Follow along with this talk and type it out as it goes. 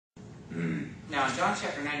Now, in John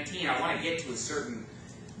chapter 19, I want to get to a certain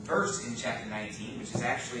verse in chapter 19, which is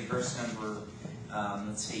actually verse number,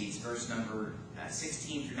 it's verse number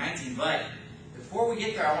 16 through 19. But before we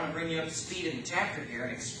get there, I want to bring you up to speed in the chapter here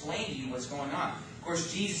and explain to you what's going on. Of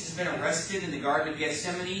course, Jesus has been arrested in the Garden of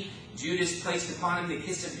Gethsemane. Judas placed upon him the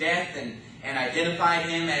kiss of death and identified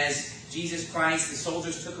him as Jesus Christ. The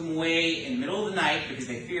soldiers took him away in the middle of the night because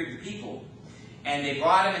they feared the people. And they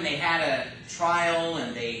brought him and they had a trial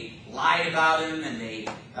and they lied about him and they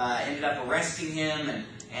ended up arresting him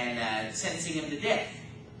and sentencing him to death.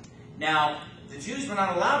 Now, the Jews were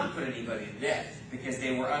not allowed to put anybody to death because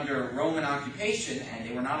they were under Roman occupation and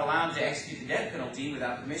they were not allowed to execute the death penalty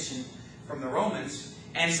without permission from the Romans.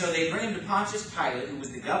 And so they bring him to Pontius Pilate, who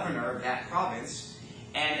was the governor of that province.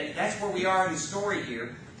 And that's where we are in the story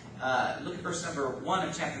here. Look at verse number 1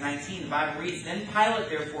 of chapter 19. The Bible reads, "Then Pilate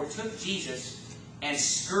therefore took Jesus and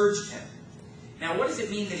scourged him." Now, what does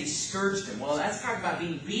it mean that he scourged him? Well, that's talking about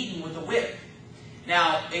being beaten with a whip.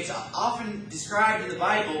 Now, it's often described in the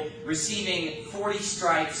Bible receiving 40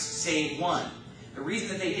 stripes save one. The reason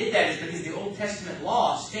that they did that is because the Old Testament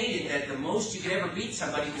law stated that the most you could ever beat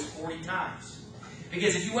somebody was 40 times.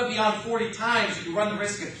 Because if you went beyond 40 times, you could run the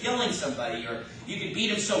risk of killing somebody, or you could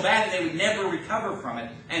beat them so bad that they would never recover from it.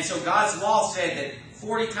 And so God's law said that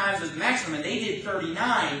 40 times was the maximum, and they did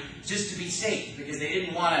 39 just to be safe, because they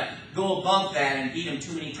didn't want to go above that and beat them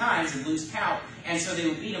too many times and lose count, and so they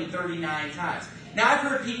would beat them 39 times. Now, I've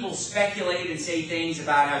heard people speculate and say things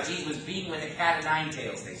about how Jesus was beaten with a cat of nine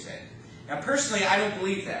tails, they said. Now, personally, I don't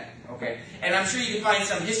believe that, okay? And I'm sure you can find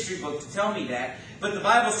some history book to tell me that, but the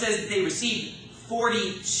Bible says that they received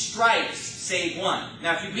 40 stripes save one.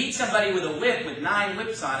 Now, if you beat somebody with a whip with 9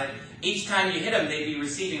 whips on it, each time you hit them, they'd be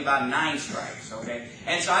receiving about 9 stripes, okay?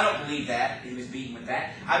 And so I don't believe that he was beaten with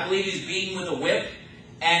that. I believe he was beaten with a whip,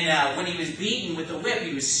 and when he was beaten with the whip,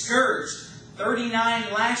 he was scourged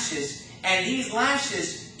 39 lashes, and these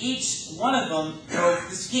lashes, each one of them broke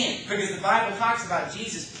the skin, because the Bible talks about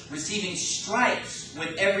Jesus receiving stripes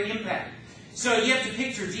with every impact. So you have to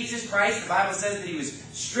picture Jesus Christ. The Bible says that he was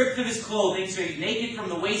stripped of his clothing, so he's naked from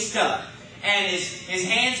the waist up. And his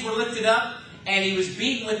hands were lifted up, and he was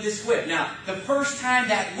beaten with this whip. Now, the first time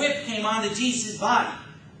that whip came onto Jesus' body,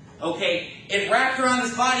 okay, it wrapped around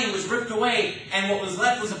his body and was ripped away, and what was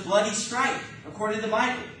left was a bloody stripe, according to the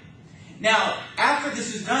Bible. Now, after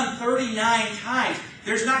this was done 39 times,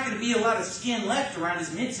 there's not going to be a lot of skin left around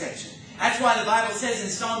his midsection. That's why the Bible says in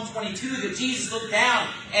Psalm 22 that Jesus looked down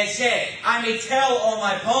and said, "I may tell all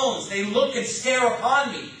my bones. They look and stare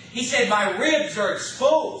upon me." He said, "My ribs are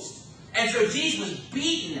exposed." And so Jesus was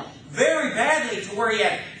beaten very badly to where he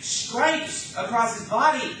had stripes across his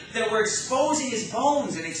body that were exposing his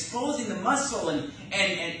bones and exposing the muscle and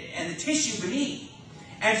the tissue beneath.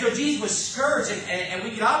 And so Jesus was scourged, and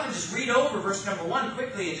we could often just read over verse number 1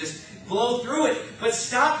 quickly and just blow through it. But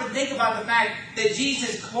stop and think about the fact that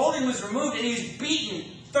Jesus' clothing was removed and he was beaten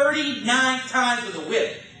 39 times with a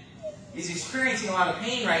whip. He's experiencing a lot of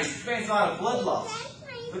pain, right? He's experiencing a lot of blood loss.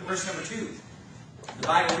 Look at verse number 2. The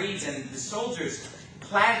Bible reads, "And the soldiers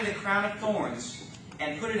plaited a crown of thorns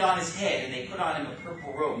and put it on his head, and they put on him a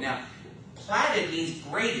purple robe." Now, plaited means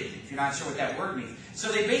braided, if you're not sure what that word means.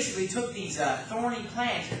 So they basically took these thorny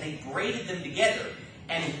plants and they braided them together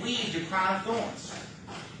and weaved a crown of thorns.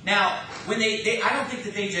 Now, when I don't think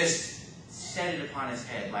that they just set it upon his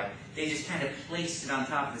head, like they just kind of placed it on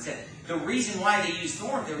top of his head. The reason why they used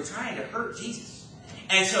thorns, they were trying to hurt Jesus.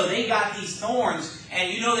 And so they got these thorns,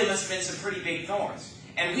 and you know they must have been some pretty big thorns.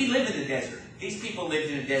 And we live in the desert. These people lived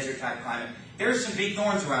in a desert-type climate. There's some big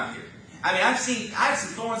thorns around here. I mean, I have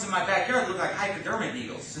some thorns in my backyard that look like hypodermic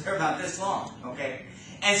needles. They're about this long, okay?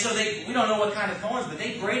 And so we don't know what kind of thorns, but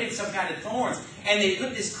they braided some kind of thorns, and they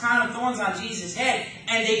put this crown of thorns on Jesus' head,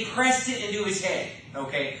 and they pressed it into his head,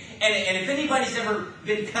 okay? And if anybody's ever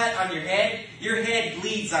been cut on your head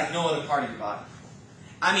bleeds like no other part of your body.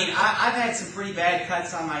 I mean, I've had some pretty bad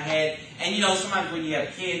cuts on my head, and you know, sometimes when you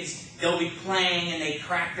have kids, they'll be playing and they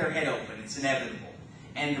crack their head open. It's inevitable.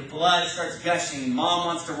 And the blood starts gushing, and Mom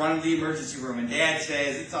wants to run to the emergency room, and Dad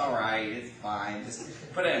says, "It's all right, it's fine. Just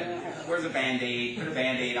where's a Band-Aid? Put a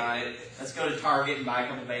Band-Aid on it. Let's go to Target and buy a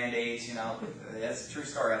couple Band-Aids, you know." That's a true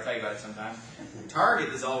story. I'll tell you about it sometime.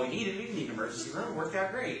 Target is all we needed. We didn't need an emergency room. It worked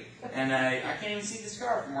out great. And I can't even see the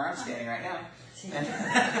scar from where I'm standing right now.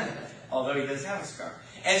 And, although he does have a scar.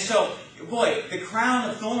 And so, boy, the crown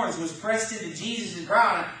of thorns was pressed into Jesus'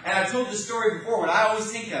 brow. And I've told this story before. What I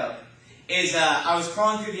always think of is I was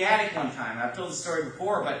crawling through the attic one time. I've told the story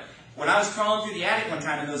before, but when I was crawling through the attic one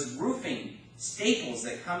time, and those roofing staples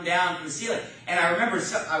that come down from the ceiling, and I remember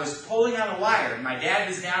I was pulling on a wire, and my dad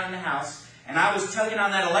was down in the house, And I was tugging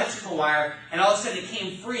on that electrical wire, and all of a sudden it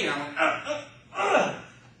came free, and I went,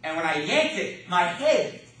 and when I yanked it, my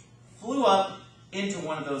head flew up into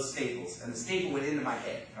one of those staples, and the staple went into my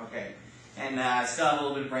head. Okay, and I still have a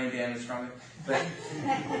little bit of brain damage from it, but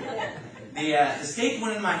the staple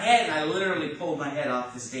went in my head, and I literally pulled my head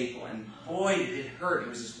off the staple, and boy, did it hurt. It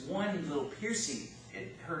was just one little piercing.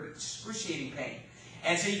 It hurt, excruciating pain.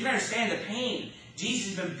 And so you can understand the pain.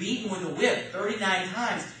 Jesus has been beaten with a whip 39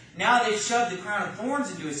 times. Now they've shoved the crown of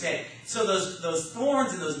thorns into his head. So those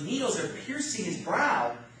thorns and those needles are piercing his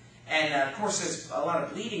brow. And of course, there's a lot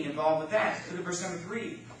of bleeding involved with that. Look at verse number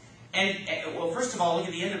 3. And well, first of all, look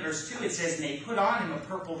at the end of verse 2. It says, and they put on him a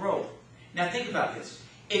purple robe. Now think about this.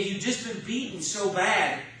 If you've just been beaten so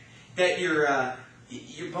bad that your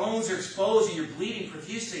bones are exposed and you're bleeding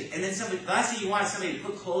profusely, and then last thing you want is somebody to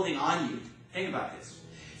put clothing on you. Think about this.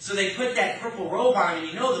 So they put that purple robe on him,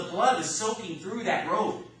 and you know the blood is soaking through that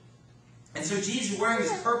robe. And so Jesus is wearing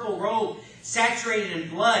this purple robe saturated in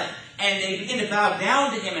blood, and they begin to bow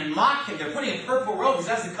down to him and mock him. They're putting a purple robe because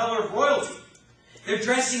that's the color of royalty. They're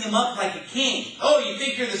dressing him up like a king. Oh, you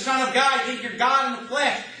think you're the Son of God? You think you're God in the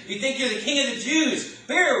flesh? You think you're the King of the Jews?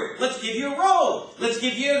 Here, let's give you a robe. Let's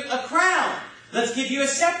give you a crown. Let's give you a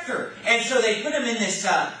scepter. And so they put him in this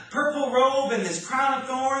purple robe and this crown of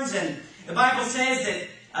thorns. And the Bible says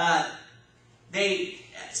that they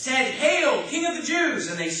said, Hail, King of the Jews!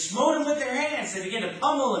 And they smote him with their hands. They began to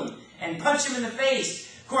pummel him and punch him in the face.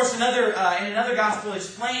 Of course, in another gospel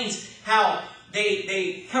explains how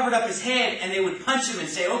they covered up his head and they would punch him and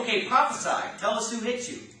say, okay, prophesy. Tell us who hit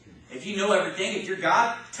you. If you know everything, if you're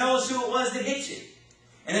God, tell us who it was that hit you.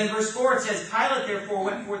 And then verse 4 it says, Pilate therefore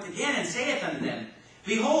went forth again and saith unto them,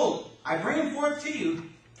 Behold, I bring him forth to you,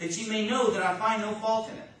 that ye may know that I find no fault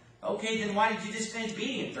in him. Okay, then why did you just finish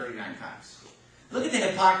beating him 39 times? Look at the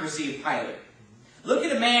hypocrisy of Pilate. Look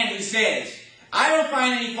at a man who says, I don't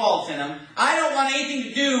find any fault in him. I don't want anything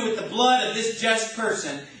to do with the blood of this just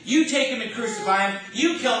person. You take him and crucify him.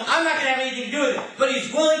 You kill him. I'm not going to have anything to do with it. But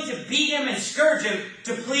he's willing to beat him and scourge him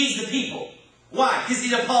to please the people. Why? Because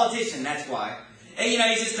he's a politician. That's why. And,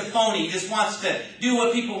 he's just a phony. He just wants to do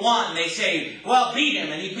what people want. And they say, well, beat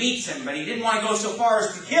him. And he beats him. But he didn't want to go so far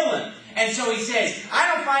as to kill him. And so he says,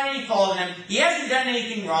 I don't find any fault in him. He hasn't done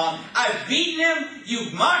anything wrong. I've beaten him.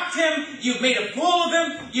 You've mocked him. You've made a fool of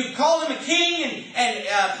him. You've called him a king and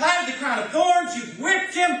planted the crown of thorns. You've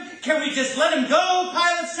whipped him. Can we just let him go?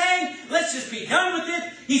 Pilate's saying, let's just be done with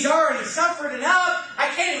it. He's already suffered enough. I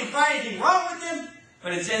can't even find anything wrong with him.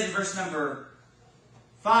 But it says in verse number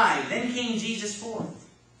 5, Then came Jesus forth,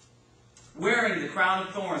 wearing the crown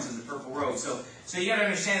of thorns and the purple robe. So you got to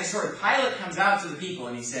understand the story. Pilate comes out to the people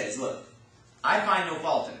and he says, look, I find no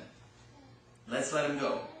fault in him. Let's let him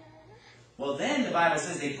go. Well, then the Bible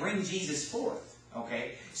says they bring Jesus forth.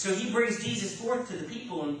 Okay? So he brings Jesus forth to the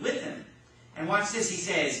people and with him. And watch this.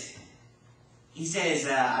 He says,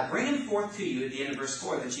 I bring him forth to you at the end of verse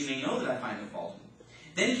 4, that you may know that I find no fault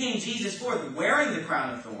in him. Then came Jesus forth, wearing the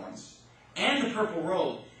crown of thorns and the purple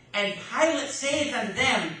robe. And Pilate saith unto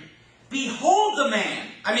them, Behold the man.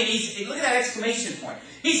 I mean, look at that exclamation point.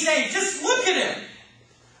 He's saying, just look at him.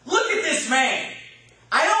 Look at this man.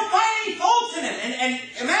 I don't find any fault in him. And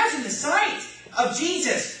imagine the sight of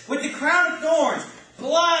Jesus with the crown of thorns,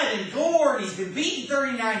 blood and gore, and he's been beaten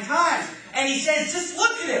 39 times. And he says, just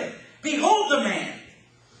look at him. Behold the man.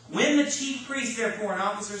 When the chief priests, therefore, and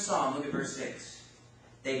officers saw him, look at verse 6,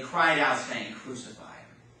 they cried out, saying, Crucify him.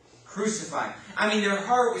 Crucify him. I mean, their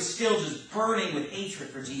heart was still just burning with hatred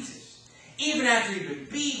for Jesus. Even after he'd been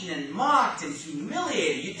beaten and mocked and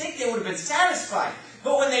humiliated, you'd think they would have been satisfied.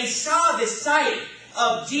 But when they saw this sight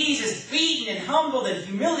of Jesus beaten and humbled and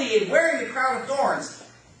humiliated, wearing the crown of thorns,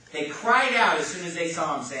 they cried out as soon as they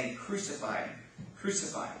saw him, saying, Crucify him.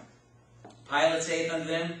 Crucify him. Pilate saith unto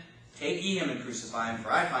them, Take ye him and crucify him,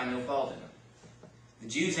 for I find no fault in him. The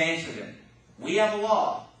Jews answered him, We have a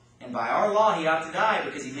law, and by our law he ought to die,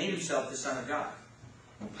 because he made himself the Son of God.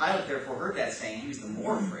 When Pilate therefore heard that saying, he was the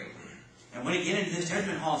more afraid. And when he get into the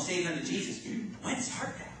judgment hall and saith unto Jesus, Whence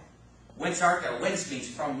art thou? Whence art thou? Whence means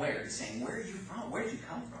from where? He's saying, Where are you from? Where did you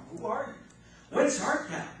come from? Who are you? Whence art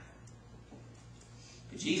thou?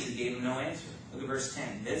 But Jesus gave him no answer. Look at verse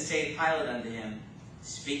 10. Then saith Pilate unto him,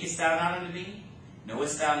 Speakest thou not unto me?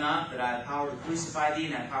 Knowest thou not that I have power to crucify thee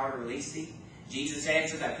and have power to release thee? Jesus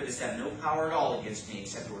answered, Thou couldst have no power at all against me,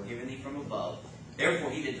 except it were given thee from above. Therefore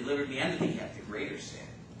he that delivered me unto thee hath the greater sin.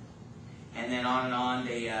 And then on and on,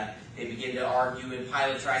 they begin to argue, and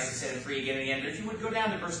Pilate tries to set him free again and again. But if you would go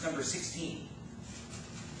down to verse number 16.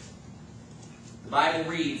 The Bible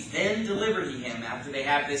reads, Then delivered he him, after they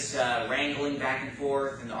have this wrangling back and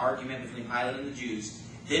forth and the argument between Pilate and the Jews.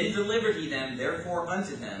 Then delivered he them therefore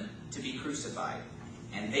unto them to be crucified.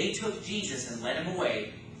 And they took Jesus and led him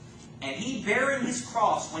away. And he, bearing his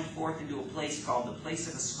cross, went forth into a place called the place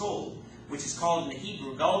of a skull, which is called in the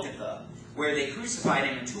Hebrew Golgotha, where they crucified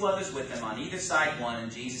him and two others with him, on either side one, and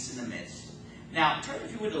Jesus in the midst. Now, turn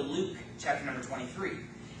if you would to Luke chapter number 23.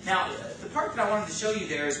 Now, the part that I wanted to show you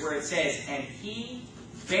there is where it says, and he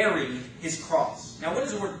bearing his cross. Now, what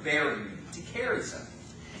does the word bearing mean? To carry something.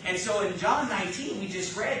 And so in John 19, we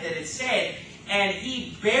just read that it said, and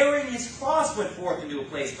he bearing his cross went forth into a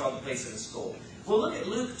place called the place of the skull. Well, look at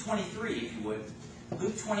Luke 23, if you would.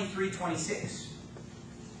 Luke 23:26.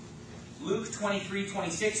 Luke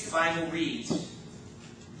 23:26, the Bible reads.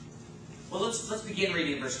 Well, let's begin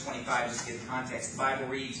reading verse 25, just to get the context. The Bible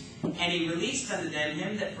reads, and he released unto them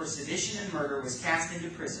him that for sedition and murder was cast into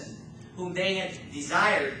prison, whom they had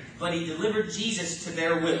desired, but he delivered Jesus to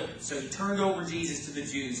their will. So he turned over Jesus to the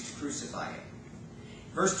Jews to crucify him.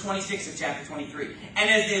 Verse 26 of chapter 23. And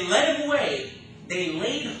as they led him away, they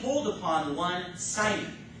laid hold upon one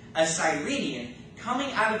Simon, a Cyrenian,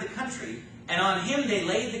 coming out of the country, and on him they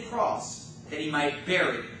laid the cross, that he might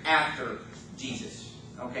bear it after Jesus.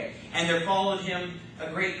 Okay. And there followed him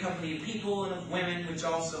a great company of people and of women, which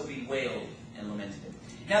also bewailed and lamented him.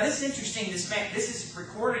 Now this is interesting. This is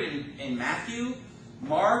recorded in Matthew,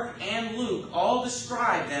 Mark, and Luke. All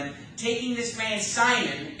describe them taking this man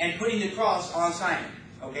Simon and putting the cross on Simon.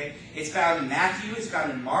 Okay? It's found in Matthew, it's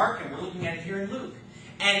found in Mark, and we're looking at it here in Luke.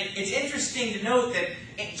 And it's interesting to note that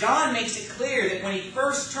John makes it clear that when he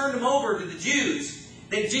first turned him over to the Jews,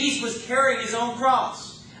 that Jesus was carrying his own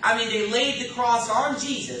cross. I mean, they laid the cross on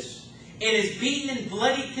Jesus in his beaten and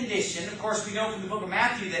bloodied condition. Of course, we know from the book of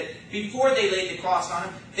Matthew that before they laid the cross on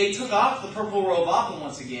him, they took off the purple robe off him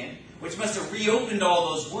once again, which must have reopened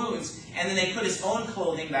all those wounds, and then they put his own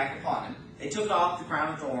clothing back upon him. They took off the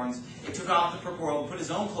crown of thorns, they took off the purple robe, put his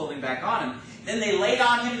own clothing back on him. Then they laid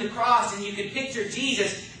on him the cross, and you could picture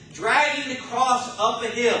Jesus dragging the cross up a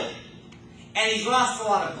hill. And he's lost a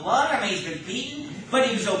lot of blood. I mean, he's been beaten, but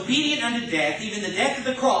he was obedient unto death, even the death of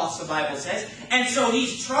the cross, the Bible says. And so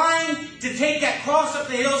he's trying to take that cross up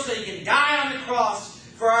the hill so he can die on the cross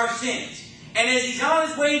for our sins. And as he's on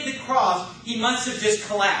his way to the cross, he must have just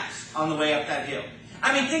collapsed on the way up that hill.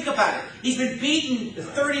 I mean, think about it. He's been beaten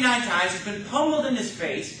 39 times. He's been pummeled in his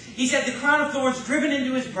face. He's had the crown of thorns driven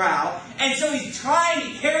into his brow. And so he's trying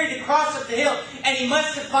to carry the cross up the hill. And he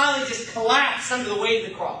must have finally just collapsed under the weight of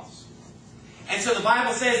the cross. And so the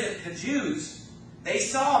Bible says that the Jews, they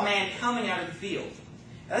saw a man coming out of the field.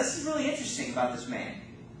 Now, this is really interesting about this man.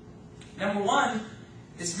 Number one,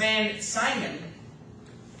 this man, Simon,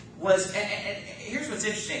 was... And here's what's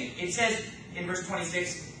interesting. It says in verse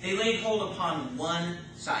 26... They laid hold upon one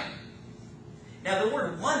Simon. Now the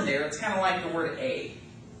word one there, it's kind of like the word a.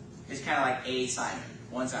 It's kind of like a Simon.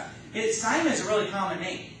 One Simon. Simon is a really common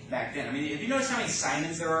name back then. I mean, if you notice how many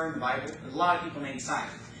Simons there are in the Bible, there's a lot of people named Simon.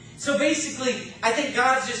 So basically, I think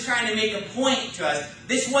God's just trying to make a point to us.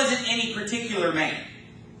 This wasn't any particular man,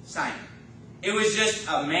 Simon. It was just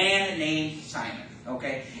a man named Simon.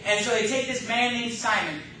 Okay? And so they take this man named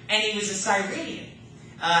Simon, and he was a Cyrenian.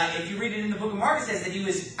 If you read it in the book of Mark, it says that he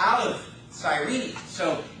was out of Cyrene.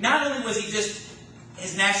 So not only was he just,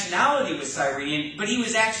 his nationality was Cyrenian, but he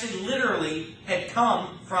was actually literally had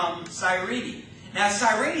come from Cyrene. Now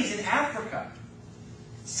Cyrene is in Africa,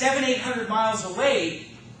 700-800 miles away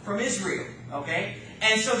from Israel. Okay?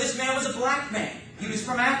 And so this man was a black man. He was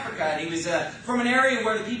from Africa, and he was from an area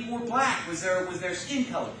where the people were black, was their skin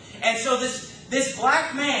color. And so this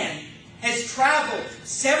black man has traveled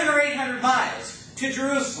 700 or 800 miles to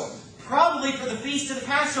Jerusalem, probably for the Feast of the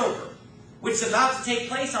Passover, which is about to take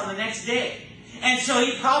place on the next day. And so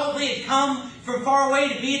he probably had come from far away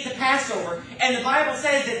to be at the Passover. And the Bible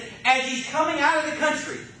says that as he's coming out of the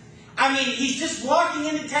country, I mean, he's just walking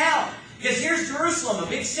into town. Because here's Jerusalem, a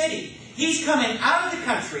big city. He's coming out of the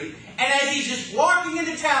country, and as he's just walking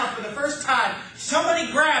into town for the first time,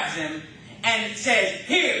 somebody grabs him and says,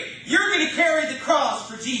 "Here, you're going to carry the cross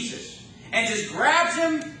for Jesus." And just grabs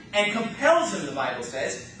him and compels him, the Bible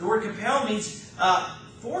says. The word compel means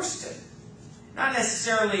forced him. Not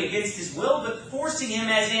necessarily against his will, but forcing him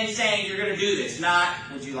as in saying, "You're going to do this." Not,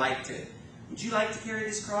 "Would you like to? Would you like to carry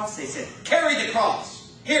this cross?" They said, "Carry the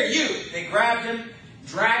cross. Here, you." They grabbed him,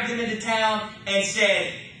 dragged him into town, and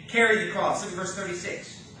said, "Carry the cross." Look at verse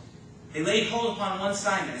 36. They laid hold upon one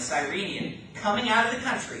Simon, a Cyrenian, coming out of the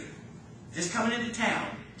country, just coming into town,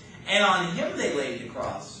 and on him they laid the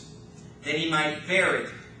cross, that he might bear it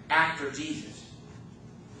after Jesus.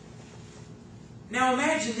 Now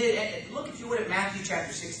imagine that. Look, if you would, at Matthew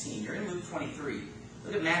chapter 16. You're in Luke 23.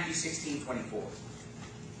 Look at Matthew 16:24.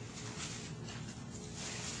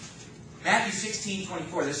 Matthew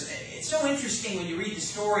 16:24. It's so interesting when you read the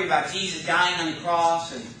story about Jesus dying on the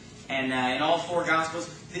cross and in all four Gospels,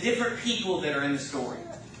 the different people that are in the story.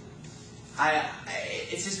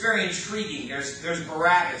 It's just very intriguing. There's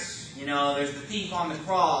Barabbas, there's the thief on the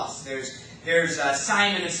cross, there's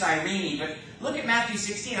Simon of Cyrene. But look at Matthew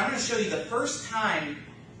 16. I'm going to show you the first time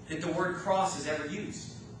that the word cross is ever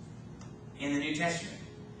used in the New Testament.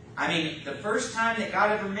 I mean, the first time that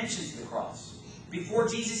God ever mentions the cross, before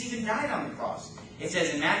Jesus even died on the cross. It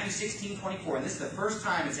says in Matthew 16:24, and this is the first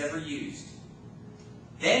time it's ever used.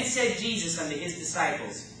 Then said Jesus unto his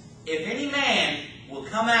disciples, If any man will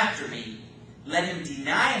come after me, let him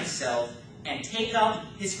deny himself and take up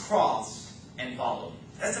his cross and follow me.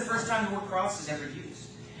 That's the first time the word cross is ever used.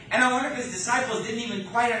 And I wonder if his disciples didn't even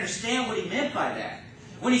quite understand what he meant by that.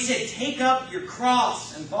 When he said, take up your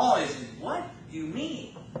cross and follow, they said, what do you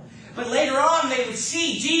mean? But later on, they would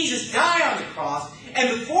see Jesus die on the cross.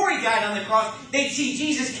 And before he died on the cross, they'd see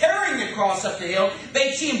Jesus carrying the cross up the hill.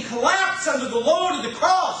 They'd see him collapse under the load of the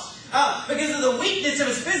cross because of the weakness of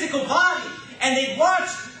his physical body. And they'd watch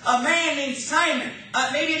a man named Simon,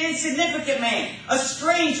 maybe an insignificant man, a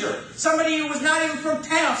stranger, somebody who was not even from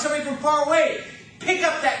town, somebody from far away, pick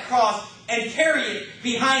up that cross and carry it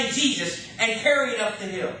behind Jesus and carry it up the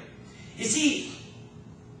hill. You see,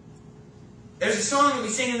 there's a song that we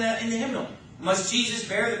sing in the hymnal. Must Jesus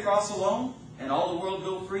bear the cross alone and all the world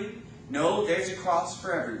go free? No, there's a cross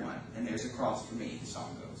for everyone, and there's a cross for me, the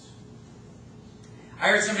song goes. I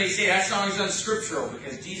heard somebody say that song is unscriptural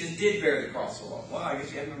because Jesus did bear the cross alone. Well, I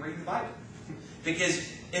guess you haven't been reading the Bible.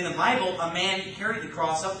 Because in the Bible, a man carried the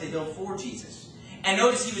cross up the hill for Jesus. And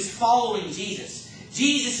notice he was following Jesus.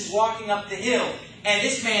 Jesus is walking up the hill, and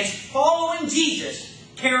this man's following Jesus,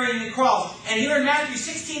 carrying the cross. And here in Matthew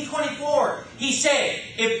 16:24, he said,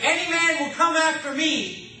 If any man will come after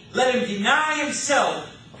me, let him deny himself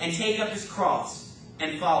and take up his cross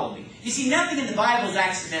and follow me. You see, nothing in the Bible is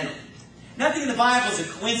accidental. Nothing in the Bible is a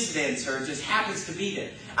coincidence or just happens to be there.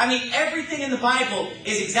 I mean, everything in the Bible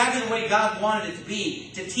is exactly the way God wanted it to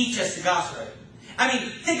be to teach us the gospel. I mean,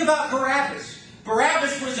 think about Barabbas.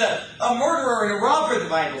 Barabbas was a murderer and a robber, the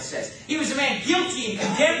Bible says. He was a man guilty and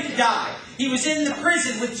condemned to die. He was in the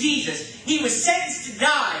prison with Jesus. He was sentenced to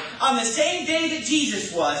die on the same day that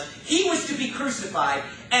Jesus was. He was to be crucified.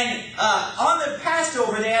 And on the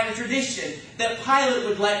Passover, they had a tradition that Pilate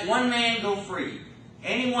would let one man go free.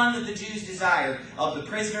 Anyone that the Jews desired of the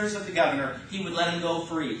prisoners of the governor, he would let him go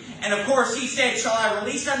free. And of course, he said, Shall I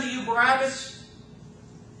release unto you Barabbas?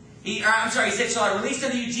 He said, Shall I release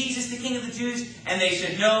unto you Jesus, the King of the Jews? And they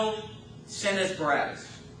said, No, send us Barabbas.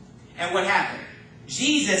 And what happened?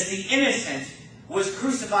 Jesus, the innocent, was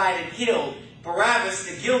crucified and killed. Barabbas,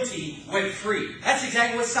 the guilty, went free. That's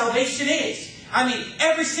exactly what salvation is. I mean,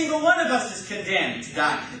 every single one of us is condemned to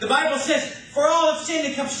die. The Bible says, For all have sinned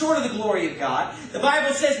and come short of the glory of God. The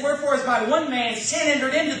Bible says, Wherefore as by one man sin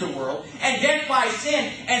entered into the world, and death by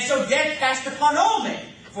sin, and so death passed upon all men,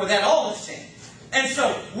 for that all have sinned. And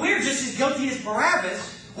so, we're just as guilty as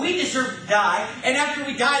Barabbas. We deserve to die, and after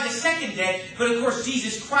we die the second death, but of course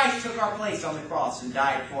Jesus Christ took our place on the cross and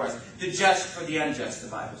died for us. The just for the unjust, the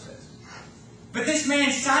Bible says. But this man,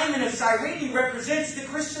 Simon of Cyrene, represents the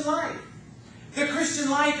Christian life. The Christian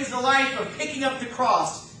life is the life of picking up the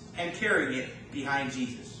cross and carrying it behind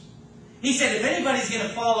Jesus. He said, if anybody's going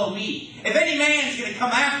to follow me, if any man's going to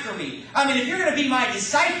come after me, if you're going to be my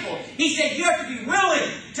disciple, he said, you have to be willing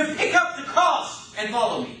to pick up the cross and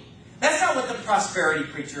follow me. That's not what the prosperity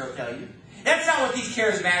preacher will tell you. That's not what these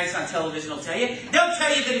charismatics on television will tell you. They'll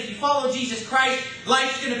tell you that if you follow Jesus Christ,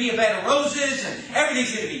 life's going to be a bed of roses, and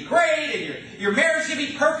everything's going to be great, and your marriage is going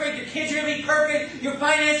to be perfect, your kids are going to be perfect, your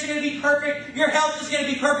finances are going to be perfect, your health is going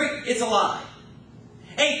to be perfect. It's a lie.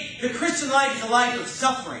 Hey, the Christian life is a life of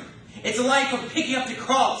suffering. It's a life of picking up the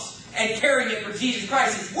cross and carrying it for Jesus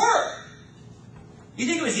Christ. It's work. You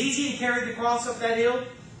think it was easy to carry the cross up that hill?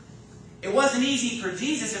 It wasn't easy for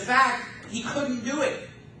Jesus. In fact, he couldn't do it.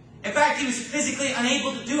 In fact, he was physically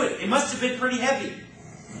unable to do it. It must have been pretty heavy.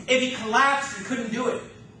 If he collapsed and couldn't do it.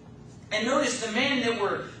 And notice the men that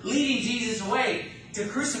were leading Jesus away to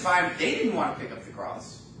crucify him, they didn't want to pick up the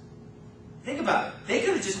cross. Think about it. They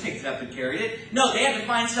could have just picked it up and carried it. No, they had to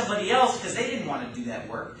find somebody else because they didn't want to do that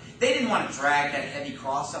work. They didn't want to drag that heavy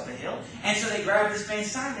cross up a hill. And so they grabbed this man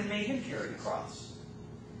Simon and made him carry the cross.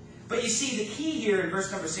 But you see, the key here in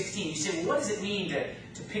verse number 16, you say, well, what does it mean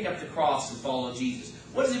to pick up the cross and follow Jesus?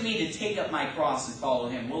 What does it mean to take up my cross and follow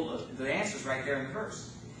him? Well, the answer's right there in the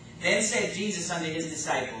verse. Then said Jesus unto his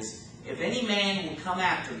disciples, If any man will come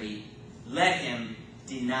after me, let him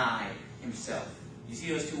deny himself. You see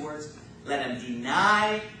those two words? Let him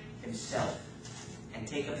deny himself and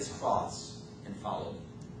take up his cross and follow me.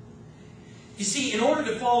 You see, in order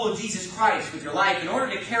to follow Jesus Christ with your life, in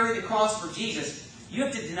order to carry the cross for Jesus, you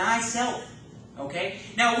have to deny self. Okay?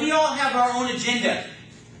 Now, we all have our own agenda.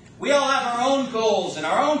 We all have our own goals and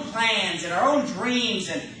our own plans and our own dreams,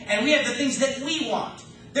 and we have the things that we want.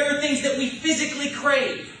 There are things that we physically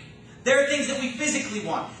crave. There are things that we physically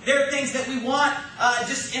want. There are things that we want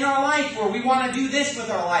just in our life, where we want to do this with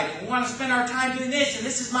our life. We want to spend our time doing this, and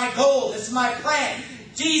this is my goal. This is my plan.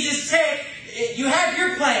 Jesus said, you have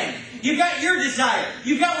your plan. You've got your desire.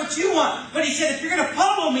 You've got what you want. But he said, if you're going to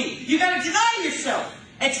follow me, you've got to deny yourself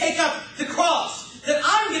and take up the cross that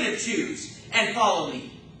I'm going to choose and follow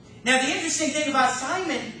me. Now, the interesting thing about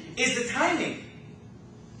Simon is the timing.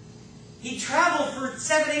 He traveled for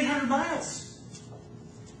 700-800 miles.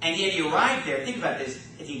 And yet he arrived there, think about this,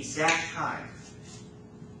 at the exact time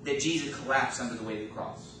that Jesus collapsed under the weight of the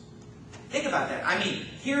cross. Think about that. I mean,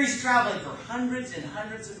 here he's traveling for hundreds and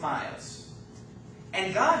hundreds of miles.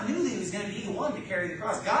 And God knew that he was going to be the one to carry the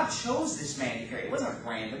cross. God chose this man to carry it. It wasn't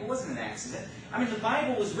random. It wasn't an accident. I mean, the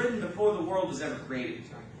Bible was written before the world was ever created.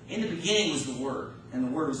 In the beginning was the Word. And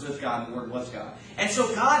the Word was with God, and the Word was God. And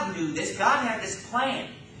so God knew this. God had this plan.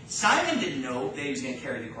 Simon didn't know that he was going to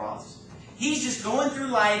carry the cross. He's just going through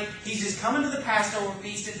life. He's just coming to the Passover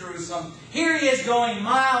feast in Jerusalem. Here he is going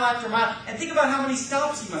mile after mile. And think about how many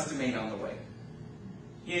stops he must have made on the way.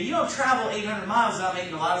 You know, you don't travel 800 miles without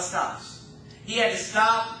making a lot of stops. He had to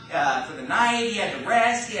stop for the night. He had to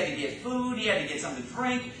rest. He had to get food. He had to get something to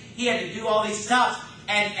drink. He had to do all these stops.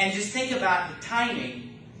 And just think about the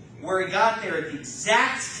timing where he got there at the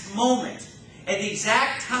exact moment, at the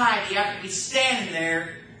exact time he had to be standing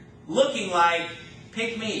there looking like,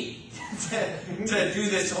 pick me, to do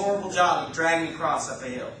this horrible job of dragging the cross up a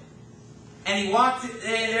hill. And he walked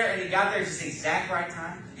there and he got there at just the exact right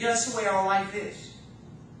time. You know, that's the way our life is.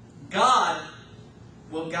 God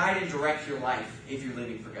will guide and direct your life if you're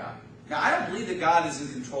living for God. Now, I don't believe that God is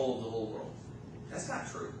in control of the whole world. That's not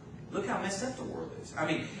true. Look how messed up the world is. I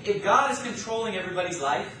mean, if God is controlling everybody's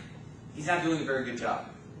life, he's not doing a very good job.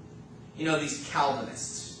 You know, these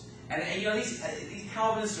Calvinists. And you know, these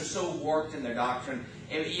Calvinists are so warped in their doctrine.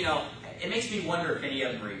 It makes me wonder if any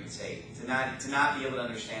of them are even saved. To not be able to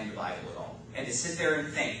understand the Bible at all. And to sit there and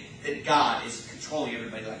think that God is controlling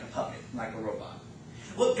everybody like a puppet, like a robot.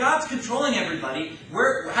 Well, God's controlling everybody.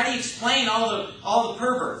 How do you explain all the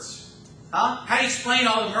perverts? Huh? How do you explain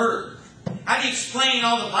all the murder? How do you explain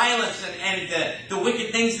all the violence and the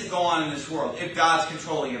wicked things that go on in this world if God's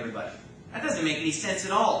controlling everybody? That doesn't make any sense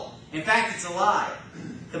at all. In fact, it's a lie.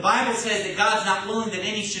 The Bible says that God's not willing that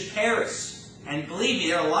any should perish. And believe me,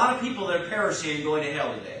 there are a lot of people that are perishing and going to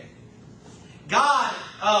hell today. God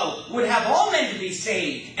would have all men to be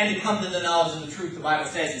saved and to come to the knowledge of the truth, the Bible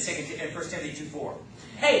says in 1 Timothy 2:4.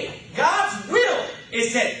 Hey, God's will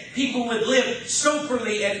is that people would live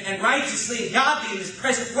soberly and righteously and godly in this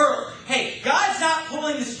present world. Hey, God's not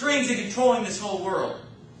pulling the strings and controlling this whole world.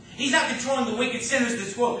 He's not controlling the wicked sinners of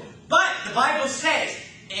this world. But the Bible says,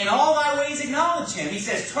 in all thy ways acknowledge him. He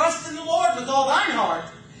says, trust in the Lord with all thine heart,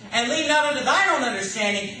 and lean not unto thine own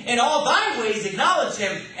understanding. In all thy ways acknowledge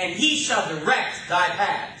him, and he shall direct thy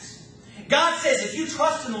paths. God says, if you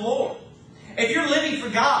trust in the Lord, if you're living for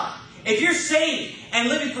God, if you're saved and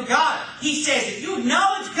living for God, he says, if you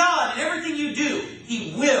acknowledge God in everything you do,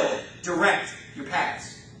 he will direct your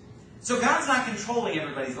paths. So God's not controlling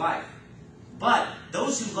everybody's life. But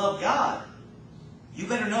those who love God, you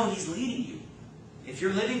better know he's leading you. If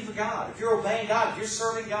you're living for God, if you're obeying God, if you're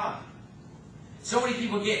serving God. So many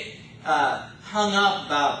people get hung up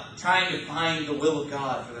about trying to find the will of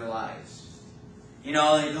God for their lives. You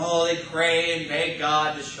know, they pray and beg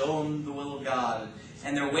God to show them the will of God.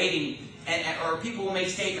 And they're waiting. Or people will make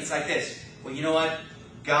statements like this. Well, you know what?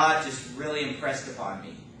 God just really impressed upon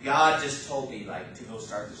me. God just told me to go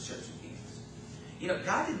start this church in Phoenix. You know,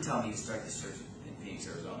 God didn't tell me to start this church in Phoenix,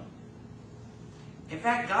 Arizona. In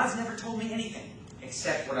fact, God's never told me anything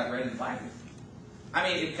except what I've read in the Bible. I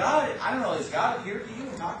mean, if God, I don't know, has God appeared to you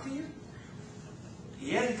and talked to you?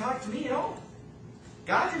 He hasn't talked to me at all.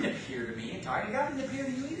 God didn't appear to me and talk to you. God didn't appear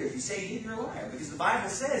to you either. If you say he did, you're a liar. Because the Bible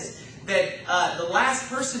says that the last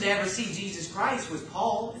person to ever see Jesus Christ was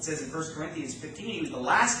Paul. It says in 1 Corinthians 15, he was the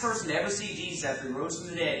last person to ever see Jesus after he rose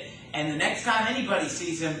from the dead. And the next time anybody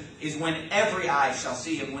sees him is when every eye shall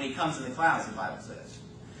see him when he comes in the clouds, the Bible says.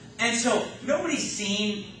 And so, nobody's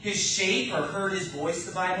seen his shape or heard his voice,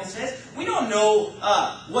 the Bible says. We don't know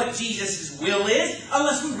what Jesus' will is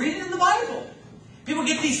unless we read it in the Bible. People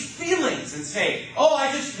get these feelings and say, oh,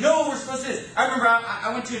 I just know we're supposed to do this. I remember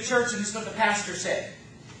I went to a church and this is what the pastor said.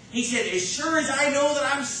 He said, as sure as I know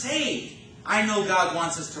that I'm saved, I know God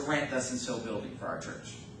wants us to rent Thus and So building for our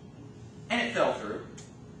church. And it fell through.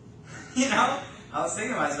 You know? I was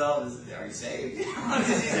thinking to myself, are you saved?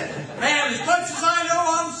 Man, as much as I know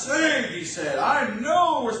I'm saved, he said. I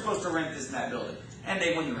know we're supposed to rent this and that building. And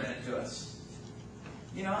they wouldn't rent it to us.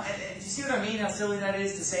 You know, and do you see what I mean? How silly that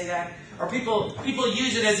is to say that? Or people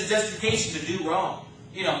use it as a justification to do wrong.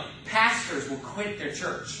 You know, pastors will quit their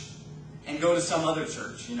church and go to some other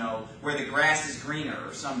church, you know, where the grass is greener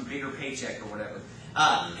or some bigger paycheck or whatever.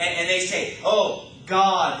 And they say, oh,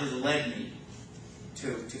 God has led me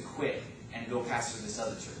to quit and go pastor this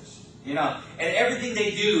other church. You know, and everything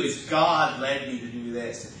they do is, God led me to do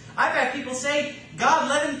this. I've had people say God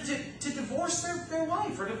led them to divorce their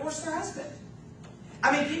wife or divorce their husband.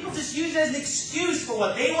 I mean, people just use it as an excuse for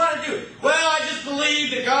what they want to do. Well, I just believe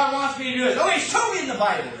that God wants me to do this. Okay, show me in the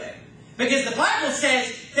Bible then. Because the Bible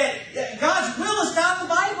says that God's will is not the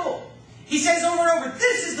Bible. He says over and over,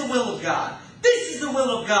 this is the will of God. This is the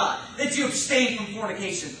will of God, that you abstain from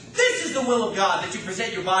fornication. This is the will of God, that you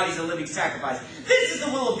present your bodies a living sacrifice. This is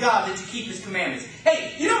the will of God, that you keep His commandments.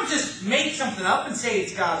 Hey, you don't just make something up and say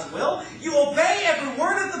it's God's will. You obey every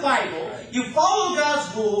word of the Bible. You follow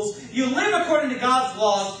God's rules. You live according to God's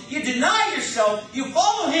laws. You deny yourself. You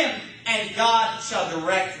follow Him, and God shall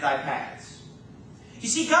direct thy paths. You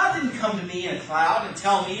see, God didn't come to me in a cloud and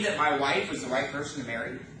tell me that my wife was the right person to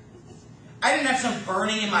marry. I didn't have some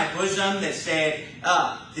burning in my bosom that said,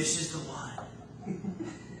 this is the one.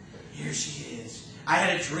 Here she is. I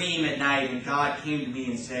had a dream at night and God came to me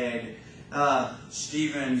and said,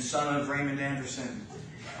 Stephen, son of Raymond Anderson,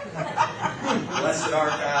 blessed art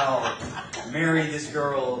thou. Marry this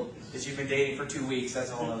girl that you've been dating for 2 weeks. That's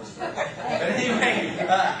a whole other story. But anyway,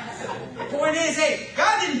 the point is, hey,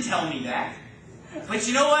 God didn't tell me that. But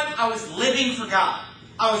you know what? I was living for God.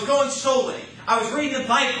 I was going soul winning. I was reading the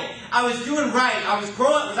Bible. I was doing right. I was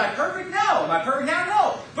growing. Was I perfect? No. Am I perfect now?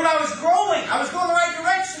 No. But I was growing. I was going the right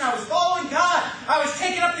direction. I was following God. I was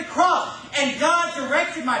taking up the cross. And God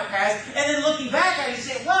directed my path. And then looking back, I just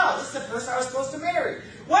say, wow, this is the person I was supposed to marry.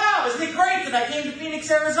 Wow, isn't it great that I came to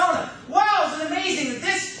Phoenix, Arizona? Wow, isn't it amazing that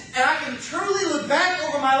this... And I can truly look back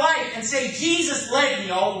over my life and say, Jesus led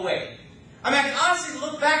me all the way. I mean, I can honestly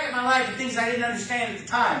look back at my life and things I didn't understand at the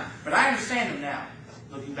time. But I understand them now.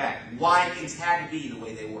 Looking back, why things had to be the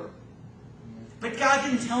way they were. But God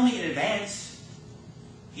didn't tell me in advance.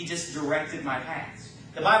 He just directed my paths.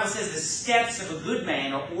 The Bible says the steps of a good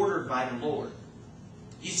man are ordered by the Lord.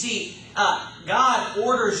 You see, God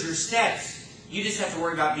orders your steps. You just have to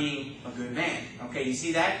worry about being a good man. Okay, you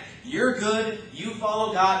see that? You're good. You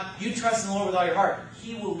follow God. You trust in the Lord with all your heart.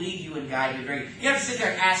 He will lead you and guide you. You have to sit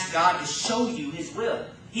there and ask God to show you His will.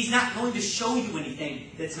 He's not going to show you anything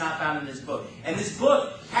that's not found in this book. And this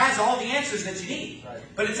book has all the answers that you need. Right.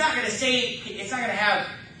 But it's not going to say, it's not going to have,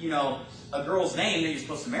 you know, a girl's name that you're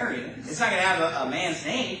supposed to marry in. It's not going to have a man's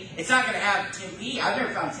name. It's not going to have Tempe. I've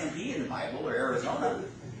never found Tempe in the Bible or Arizona.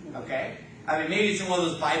 Okay? I mean, maybe it's in one of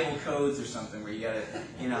those Bible codes or something where you got to,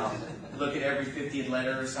 you know, look at every 50th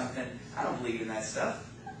letter or something. I don't believe in that stuff.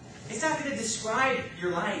 It's not going to describe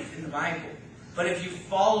your life in the Bible. But if you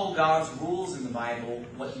follow God's rules in the Bible,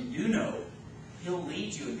 what you do know, He'll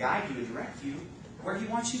lead you and guide you and direct you where He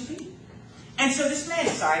wants you to be. And so this man,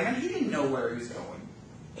 Simon, he didn't know where he was going.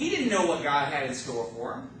 He didn't know what God had in store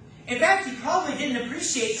for him. In fact, he probably didn't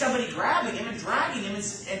appreciate somebody grabbing him and dragging him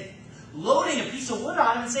and loading a piece of wood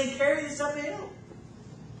on him and saying, carry this up the hill.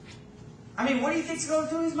 I mean, what do you think's going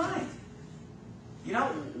through his mind? You know,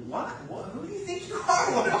 what? Who do you think you are?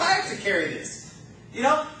 Why do I have to carry this? You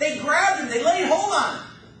know, they grabbed him. They laid hold on him.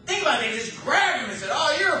 Think about it. They just grabbed him and said,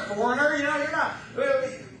 oh, you're a foreigner. You know, you're not.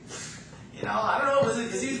 You know, I don't know. Was it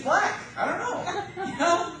because he was black? I don't know. You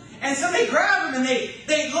know? And so they grabbed him and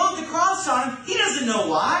they load the cross on him. He doesn't know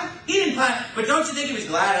why. He didn't plan. But don't you think he was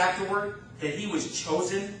glad afterward that he was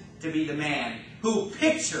chosen to be the man who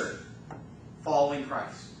pictured following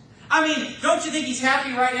Christ? I mean, don't you think he's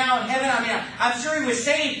happy right now in heaven? I mean, I'm sure he was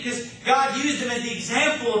saved because God used him as the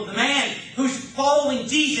example of the man who's following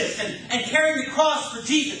Jesus and carrying the cross for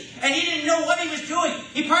Jesus. And he didn't know what he was doing.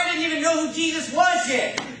 He probably didn't even know who Jesus was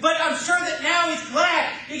yet. But I'm sure that now he's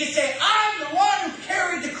glad. He can say, I'm the one who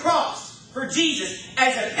carried the cross for Jesus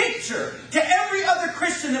as a picture to every other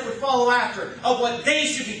Christian that would follow after of what they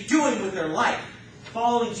should be doing with their life.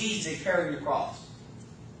 Following Jesus and carrying the cross.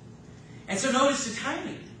 And so notice the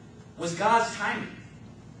timing. Was God's timing.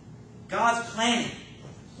 God's planning.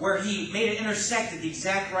 Where He made it intersect at the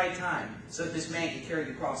exact right time so that this man could carry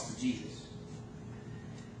the cross to Jesus.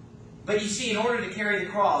 But you see, in order to carry the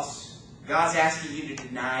cross, God's asking you to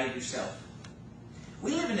deny yourself.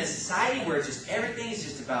 We live in a society where everything is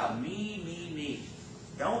just about me, me, me.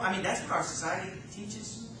 Don't. I mean, that's what our society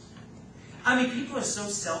teaches. I mean, people are so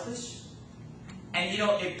selfish. And, you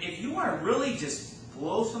know, if you want to really just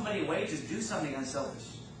blow somebody away, just do something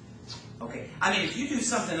unselfish. Okay? I mean, if you do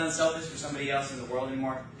something unselfish for somebody else in the world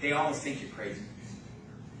anymore, they almost think you're crazy.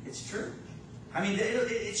 It's true. I mean,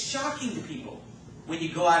 it's shocking to people when you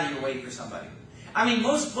go out of your way for somebody. I mean,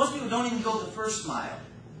 most people don't even go the first mile,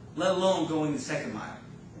 let alone going the second mile.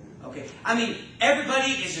 Okay? I mean,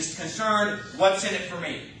 everybody is just concerned, what's in it for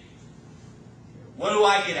me? What do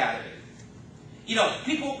I get out of it? You know,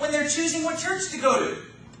 people, when they're choosing what church to go to,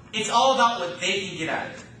 it's all about what they can get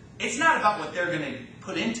out of it. It's not about what they're going to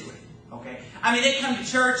put into it. Okay? I mean, they come to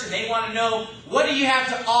church and they want to know, what do you have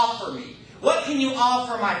to offer me? What can you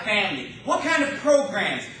offer my family? What kind of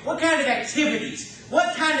programs? What kind of activities?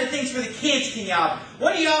 What kind of things for the kids can you offer?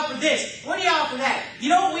 What do you offer this? What do you offer that? You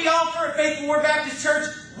know what we offer at Faithful Word Baptist Church?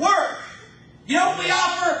 Work. You know what we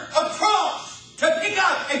offer? A cross to pick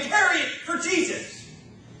up and carry it for Jesus.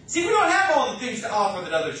 See, we don't have all the things to offer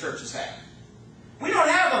that other churches have. We don't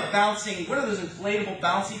have a bouncing, what are those inflatable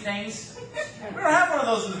bouncy things? We don't have one of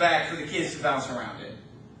those in the back for the kids to bounce around in.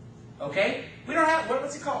 Okay? We don't have,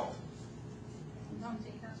 what's it called?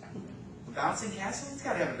 Bouncing Castle? It's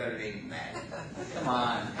got to have a better name than that. Come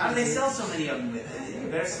on. How do they sell so many of them with it?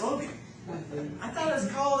 Better slogan. I thought it was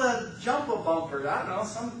called a Jumbo Bumper. I don't know,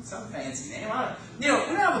 some fancy name. You know,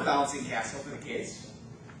 we don't have a bouncing castle for the kids.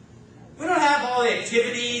 We don't have all the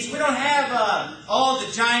activities. We don't have all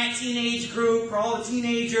the giant teenage group for all the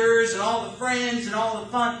teenagers and all the friends and all the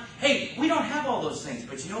fun. Hey, we don't have all those things.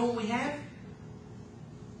 But you know what we have?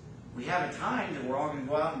 We have a time that we're all going to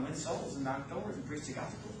go out and win souls and knock doors and preach the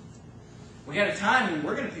gospel. We got a time when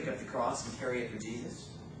we're going to pick up the cross and carry it for Jesus.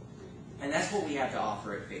 And that's what we have to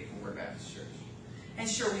offer at Faithful Word Baptist Church. And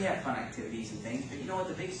sure, we have fun activities and things, but you know what?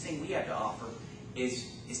 The biggest thing we have to offer is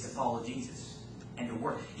to follow Jesus and to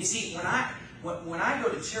work. You see, when I go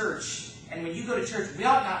to church, and when you go to church, we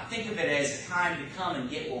ought not think of it as a time to come and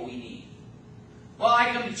get what we need. Well,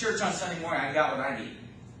 I come to church on Sunday morning, I got what I need.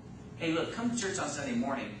 Hey, look, come to church on Sunday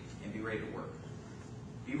morning and be ready to work.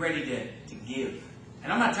 Be ready to give.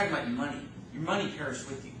 And I'm not talking about your money. Your money perishes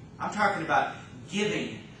with you. I'm talking about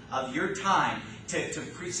giving of your time to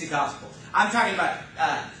preach the gospel. I'm talking about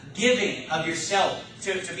giving of yourself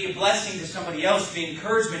to be a blessing to somebody else, to be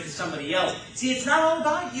encouragement to somebody else. See, it's not all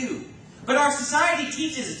about you. But our society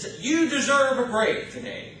teaches us, you deserve a break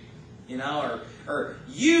today. You know, or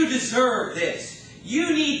you deserve this.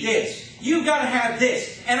 You need this. You've got to have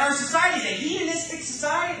this. And our society is a hedonistic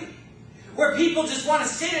society where people just want to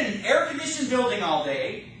sit in an air-conditioned building all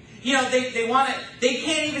day. You know, they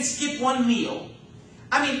can't even skip one meal.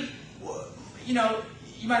 I mean, you know,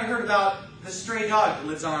 you might have heard about the stray dog that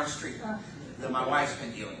lives on our street that my wife's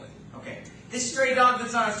been dealing with. Okay. This stray dog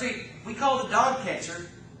that's on our street, we call the dog catcher.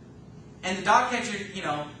 And the dog catcher, you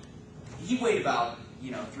know, he weighed about,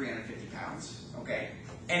 350 pounds. Okay.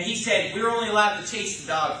 And he said, we were only allowed to chase the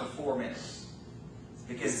dog for 4 minutes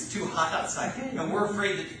because it's too hot outside. And we're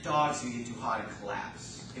afraid that the dog's going to get too hot and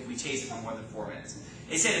collapse if we chase it for more than 4 minutes.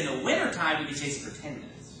 They said in the wintertime, we can chase it for 10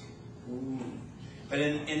 minutes. Ooh. But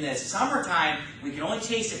in the summertime, we can only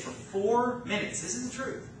chase it for 4 minutes. This is the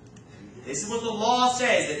truth. This is what the law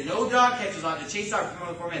says, that no dog catcher's allowed to chase a dog for more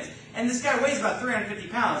than 4 minutes. And this guy weighs about 350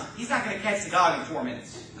 pounds. He's not going to catch the dog in 4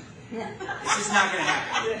 minutes. It's just not going to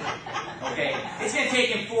happen. Okay? It's going to take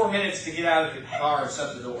him 4 minutes to get out of the car or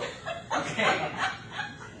shut the door. Okay?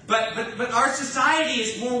 But our society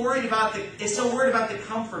is more worried about so worried about the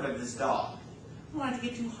comfort of this dog. We don't want it to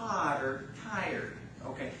get too hot or tired.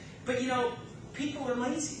 Okay? But you know, people are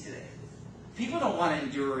lazy today. People don't want to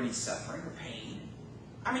endure any suffering or pain.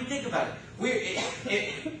 I mean, think about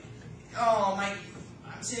it.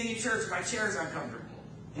 I'm sitting in church, my chair's uncomfortable.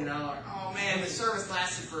 You know, oh man, the service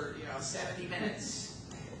lasted for 70 minutes.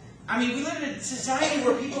 I mean, we live in a society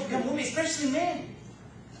where people become women, especially men.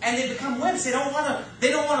 And they become wimps. They don't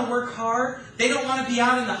want to work hard. They don't want to be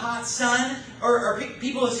out in the hot sun. Or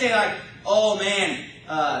people will say like, oh man,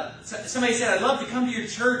 somebody said, I'd love to come to your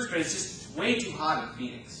church, but it's just way too hot in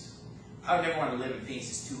Phoenix. I would never want to live in Phoenix.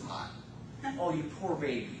 It's too hot. Oh, you poor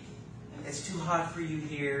baby. It's too hot for you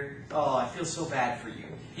here. Oh, I feel so bad for you.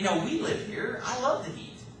 You know, we live here. I love the heat.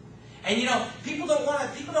 And you know, people don't want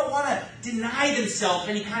to deny themselves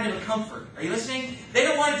any kind of a comfort. Are you listening? They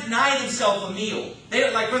don't want to deny themselves a meal. They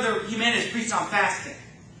don't, like Brother Jimenez preached on fasting.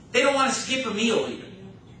 They don't want to skip a meal even.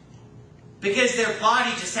 Because their body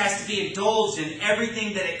just has to be indulged in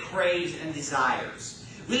everything that it craves and desires.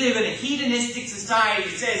 We live in a hedonistic society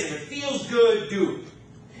that says if it feels good, do it.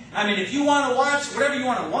 I mean, if you want to watch whatever you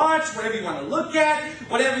want to watch, whatever you want to look at,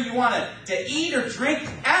 whatever you want to eat or drink,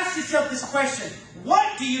 ask yourself this question.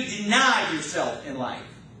 what do you deny yourself in life?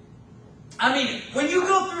 I mean, when you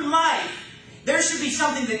go through life, there should be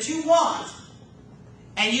something that you want,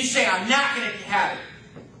 and you say, I'm not going to have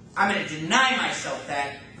it. I'm going to deny myself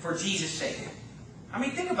that for Jesus' sake. I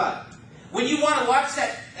mean, think about it. When you want to watch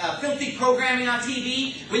that filthy programming on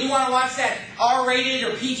TV, when you want to watch that R-rated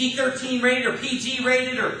or PG-13 rated or PG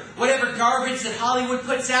rated or whatever garbage that Hollywood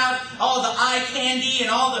puts out, all the eye candy and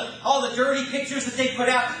all the dirty pictures that they put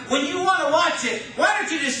out, when you want to watch it, why don't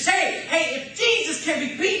you just say, hey, if Jesus can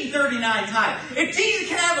be beaten 39 times, if Jesus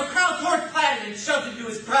can have a crown of thorns planted and shoved into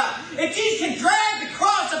his brow, if Jesus can drag the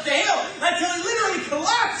cross up the hill until he literally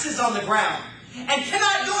collapses on the ground and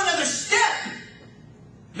cannot go another step,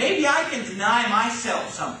 maybe I can deny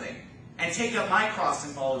myself something and take up my cross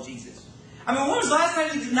and follow Jesus. I mean, when was the last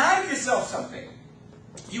time you denied yourself something?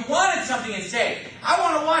 You wanted something and say, I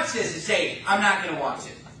want to watch this, and say, I'm not going to watch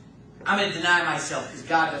it. I'm going to deny myself because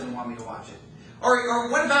God doesn't want me to watch it. Or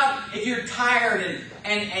what about if you're tired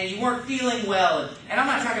and you weren't feeling well? And I'm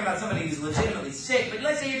not talking about somebody who's legitimately sick, but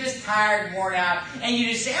let's say you're just tired, worn out, and you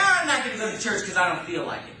just say, I'm not going to go to church because I don't feel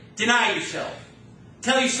like it. Deny yourself.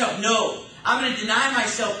 Tell yourself, no. I'm going to deny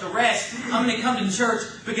myself the rest. I'm going to come to church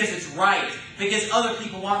because it's right. Because other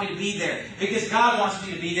people want me to be there. Because God wants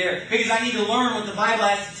me to be there. Because I need to learn what the Bible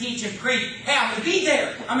has to teach and preach. Hey, I'm going to be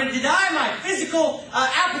there. I'm going to deny my physical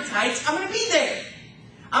appetites. I'm going to be there.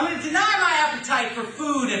 I'm going to deny my appetite for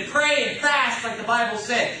food and pray and fast like the Bible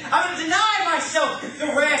said. I'm going to deny myself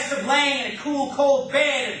the rest of laying in a cool, cold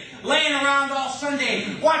bed and laying around all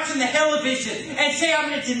Sunday watching the television and say I'm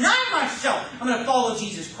going to deny myself. I'm going to follow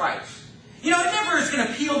Jesus Christ. You know, it never is going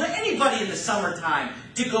to appeal to anybody in the summertime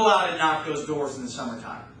to go out and knock those doors in the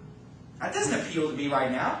summertime. That doesn't appeal to me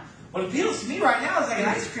right now. What appeals to me right now is like an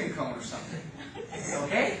ice cream cone or something.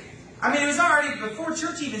 Okay? I mean, it was already, before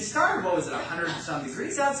church even started, what was it, 100 and some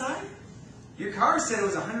degrees outside? Your car said it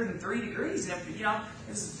was 103 degrees, and you know,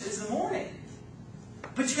 it's the morning.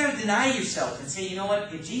 But you got to deny yourself and say, you know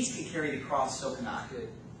what, if Jesus can carry the cross, so can I.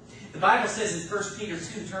 The Bible says in 1 Peter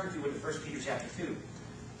 2, turn with me to 1 Peter chapter 2.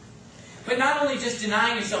 But not only just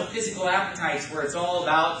denying yourself physical appetites where it's all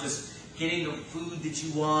about just getting the food that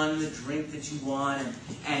you want, the drink that you want,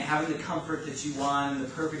 and having the comfort that you want, and the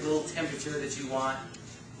perfect little temperature that you want.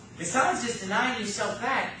 Besides just denying yourself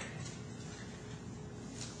that,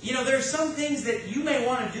 you know, there are some things that you may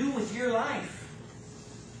want to do with your life.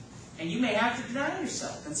 And you may have to deny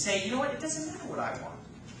yourself and say, you know what, it doesn't matter what I want.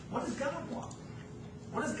 What does God want?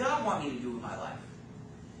 What does God want me to do with my life?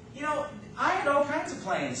 You know, I had all kinds of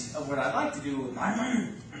plans of what I'd like to do with my life.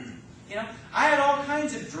 You know, I had all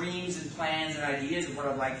kinds of dreams and plans and ideas of what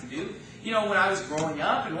I'd like to do. You know, when I was growing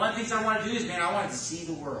up, and one of the things I wanted to do is, man, I wanted to see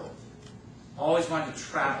the world. I always wanted to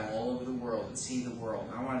travel all over the world and see the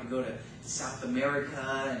world. I wanted to go to South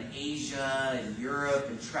America and Asia and Europe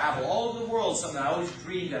and travel all over the world, something I always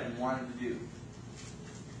dreamed of and wanted to do.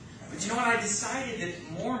 But you know what? I decided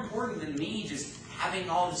that more important than me just having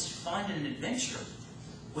all this fun and adventure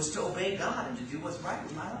was to obey God and to do what's right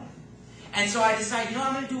with my life. And so I decided, you know,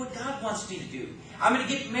 I'm going to do what God wants me to do. I'm going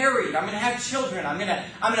to get married. I'm going to have children. I'm going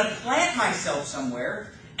to plant myself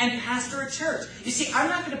somewhere and pastor a church. You see, I'm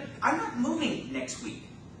not moving next week.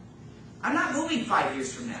 I'm not moving 5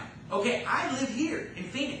 years from now. Okay, I live here in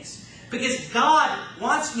Phoenix because God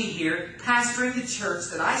wants me here pastoring the church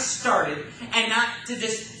that I started, and not to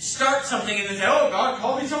just start something and then say, oh, God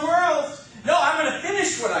called me somewhere else. No, I'm going to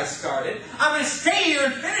finish what I started. I'm going to stay here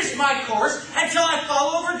and finish my course until I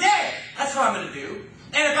fall over dead. That's what I'm going to do.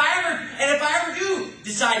 And if I ever do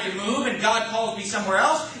decide to move and God calls me somewhere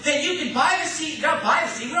else, then you can buy the CD. Not buy the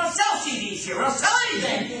CD. We don't sell CDs here. We don't sell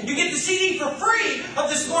anything. You get the CD for free of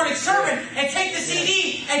this morning's sermon and take the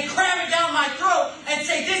CD and cram it down my throat and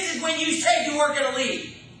say, this is when you said you weren't going to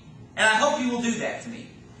leave. And I hope you will do that to me.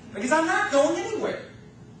 Because I'm not going anywhere.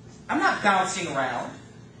 I'm not bouncing around.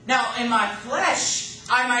 Now, in my flesh,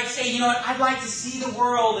 I might say, you know what, I'd like to see the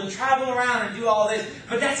world and travel around and do all this.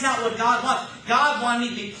 But that's not what God wants. God wants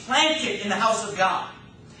me to be planted in the house of God.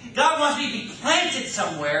 God wants me to be planted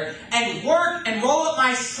somewhere and work and roll up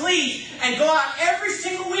my sleeves and go out every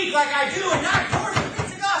single week like I do and knock doors and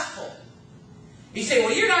preach the gospel. You say,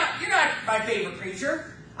 well, you're not my favorite preacher.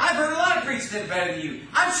 I've heard a lot of preachers that are better than you.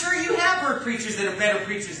 I'm sure you have heard preachers that are better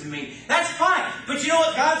preachers than me. That's fine. But you know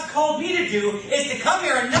what God's called me to do is to come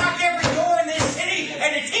here and knock every door in this city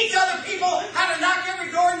and to teach other people how to knock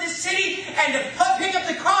every door in this city and to pick up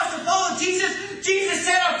the cross and follow Jesus. Jesus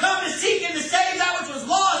said, I've come to seek and to save that which was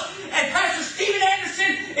lost. And Pastor Steven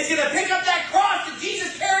Anderson is going to pick up that cross that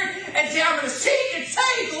Jesus carried and say, I'm going to seek and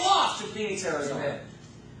save the lost in Phoenix, Arizona.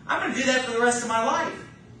 I'm going to do that for the rest of my life.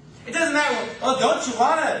 It doesn't matter, well, don't you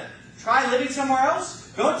want to try living somewhere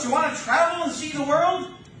else? Don't you want to travel and see the world?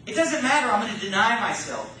 It doesn't matter. I'm going to deny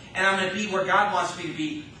myself. And I'm going to be where God wants me to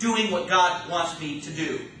be, doing what God wants me to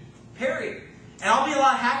do. Period. And I'll be a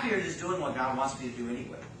lot happier just doing what God wants me to do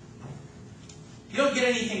anyway. You don't get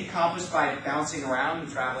anything accomplished by bouncing around and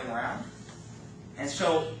traveling around. And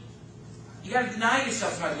so, you got to deny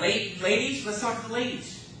yourself. Ladies, let's talk to the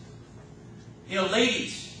ladies. You know,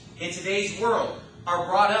 ladies in today's world are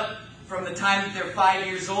brought up from the time that they're 5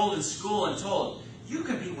 years old in school and told, you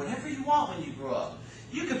can be whatever you want when you grow up.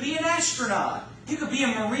 You could be an astronaut. You could be a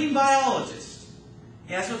marine biologist.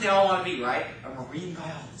 Yeah, that's what they all want to be, right? A marine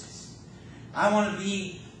biologist. I want to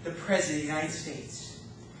be the President of the United States.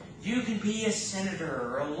 You can be a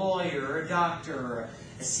senator, or a lawyer, or a doctor, or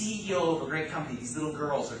a CEO of a great company. These little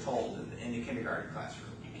girls are told in the kindergarten classroom.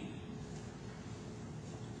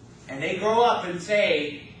 And they grow up and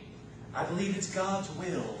say, I believe it's God's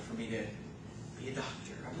will for me to be a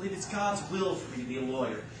doctor. I believe it's God's will for me to be a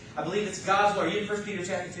lawyer. I believe it's God's will. Are you in 1 Peter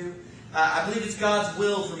chapter 2? I believe it's God's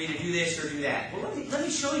will for me to do this or do that. Well, let me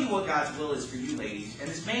show you what God's will is for you, ladies. And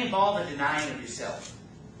this may involve a denying of yourself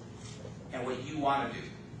and what you want to do.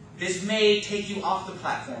 This may take you off the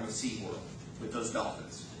platform of SeaWorld with those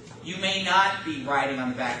dolphins. You may not be riding on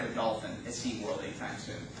the back of a dolphin at SeaWorld anytime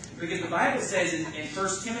soon. Because the Bible says in 1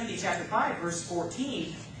 Timothy chapter 5, verse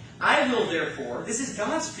 14, I will therefore, this is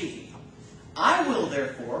God speaking, I will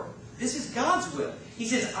therefore, this is God's will. He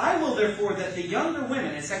says, I will therefore that the younger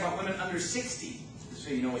women, it's talking about women under 60, just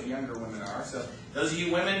so you know what younger women are. So those of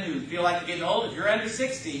you women who feel like you're getting old, if you're under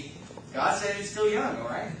 60, God said you're still young, all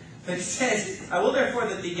right? But He says, I will therefore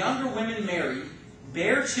that the younger women marry,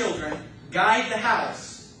 bear children, guide the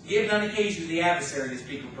house, give none occasion to the adversary to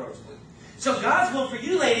speak reproachfully. So God's will for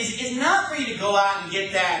you, ladies, is not for you to go out and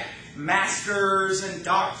get that master's and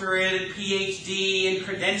doctorate and PhD and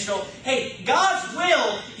credential. Hey, God's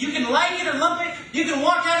will, you can like it or lump it, you can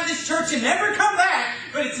walk out of this church and never come back,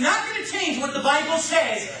 but it's not going to change what the Bible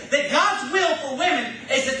says, that God's will for women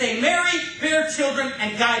is that they marry, bear children,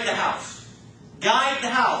 and guide the house. Guide the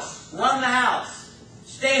house. Run the house.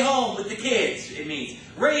 Stay home with the kids, it means.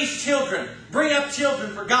 Raise children. Bring up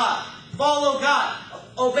children for God. Follow God.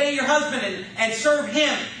 Obey your husband and serve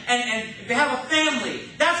Him and have a family.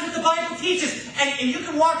 That's what the Bible teaches. And you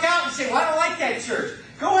can walk out and say, well, I don't like that church.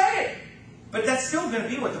 Go ahead. But that's still going to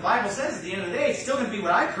be what the Bible says at the end of the day. It's still going to be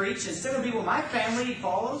what I preach. It's still going to be what my family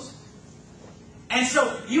follows. And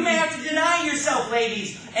so you may have to deny yourself,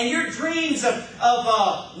 ladies, and your dreams of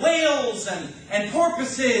whales and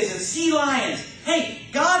porpoises and sea lions. Hey,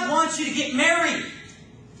 God wants you to get married.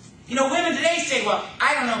 You know, women today say, well,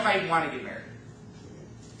 I don't know if I even want to get married.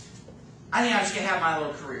 I think I'm just going to have my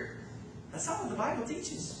little career. That's not what the Bible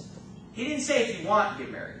teaches. He didn't say if you want to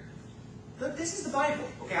get married. Look, this is the Bible.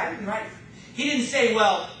 Okay, I didn't write it. He didn't say,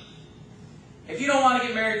 well, if you don't want to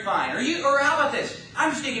get married, fine. Or how about this?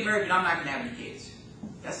 I'm just going to get married, but I'm not going to have any kids.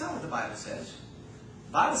 That's not what the Bible says.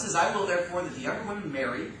 The Bible says, I will therefore that the younger women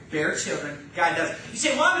marry, bear children. God does. You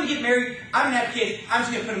say, well, I'm going to get married. I'm going to have kids. I'm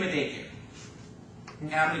just going to put them in daycare.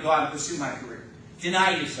 And I'm going to go out and pursue my career.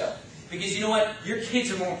 Deny yourself. Because you know what? Your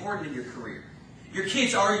kids are more important than your career. Your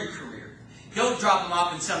kids are your career. Don't drop them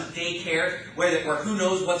off in some daycare where who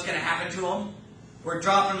knows what's going to happen to them. We're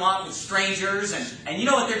dropping them off with strangers. And you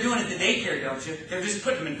know what they're doing at the daycare, don't you? They're just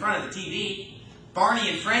putting them in front of the TV. Barney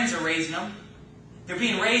and Friends are raising them. They're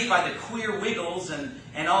being raised by the Queer Wiggles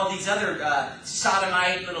and all these other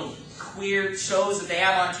sodomite little queer shows that they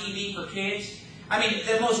have on TV for kids. I mean,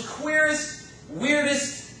 the most queerest,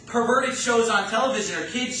 weirdest, perverted shows on television are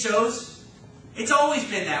kids' shows. It's always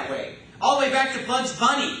been that way. All the way back to Bugs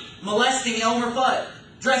Bunny molesting Elmer Fudd,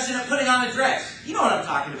 dressing up, putting on a dress. You know what I'm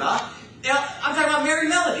talking about. I'm talking about Merry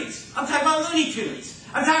Melodies. I'm talking about Looney Tunes.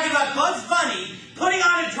 I'm talking about Bugs Bunny putting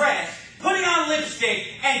on a dress, putting on lipstick,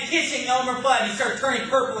 and kissing Elmer Fudd. He starts turning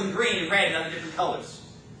purple and green and red and other different colors.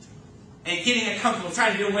 And getting uncomfortable,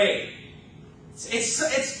 trying to get away.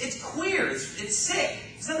 It's queer. It's sick.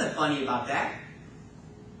 There's nothing funny about that.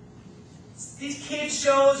 These kids'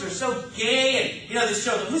 shows are so gay, and you know this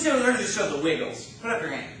show. Who's ever heard of this show, The Wiggles? Put up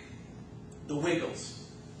your hand. The Wiggles.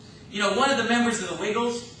 You know, one of the members of The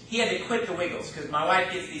Wiggles, he had to quit The Wiggles because my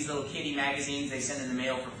wife gets these little kiddie magazines they send in the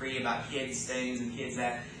mail for free about kids things and kids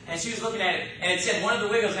that. And she was looking at it, and it said one of the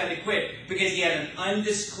Wiggles had to quit because he had an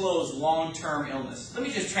undisclosed long-term illness. Let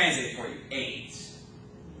me just translate it for you. AIDS.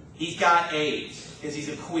 He's got AIDS because he's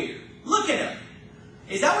a queer. Look at him.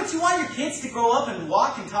 Is that what you want your kids to grow up and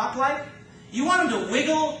walk and talk like? You want them to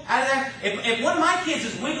wiggle out of there? If one of my kids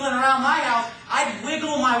is wiggling around my house, I'd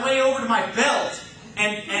wiggle my way over to my belt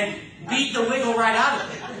and beat the wiggle right out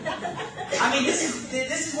of it. I mean, this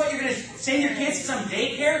is what you're going to send your kids to some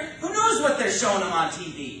daycare? Who knows what they're showing them on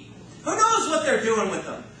TV? Who knows what they're doing with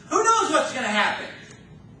them? Who knows what's going to happen?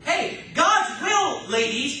 Hey, God's will,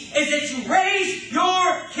 ladies, is that you raise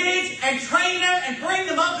your kids and train them and bring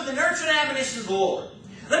them up in the nurture and admonition of the Lord.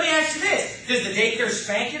 Let me ask you this. Does the daycare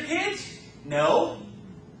spank your kids? No.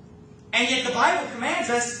 And yet the Bible commands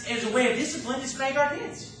us as a way of discipline to spank our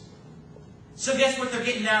kids. So guess what they're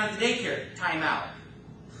getting down at the daycare? Time out.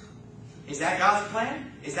 Is that God's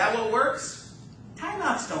plan? Is that what works?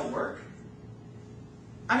 Timeouts don't work.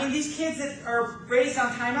 I mean, these kids that are raised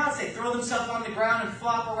on timeouts, they throw themselves on the ground and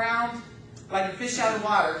flop around like a fish out of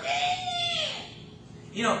water.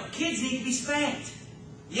 You know, kids need to be spanked.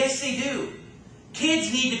 Yes, they do.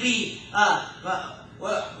 Kids need to be, I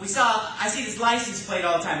see this license plate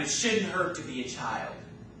all the time. It shouldn't hurt to be a child.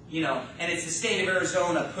 You know, and it's the state of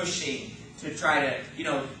Arizona pushing to try to,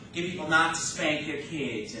 get people not to spank their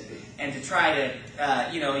kids and to try to,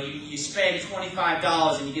 you spend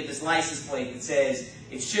 $25 and you get this license plate that says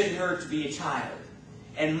it shouldn't hurt to be a child.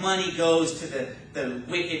 And money goes to the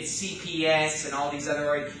wicked CPS and all these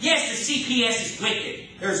other... Yes, the CPS is wicked.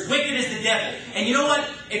 They're as wicked as the devil. And you know what?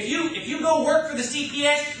 If you go work for the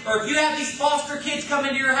CPS, or if you have these foster kids come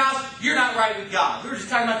into your house, you're not right with God. We were just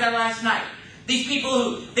talking about that last night. These people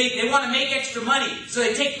who, they want to make extra money, so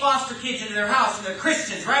they take foster kids into their house, and they're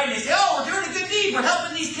Christians, right? And they say, oh, we're doing a good deed, we're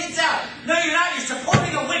helping these kids out. No, you're not. You're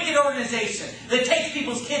supporting a wicked organization that takes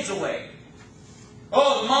people's kids away.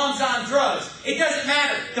 Oh, the mom's on drugs. It doesn't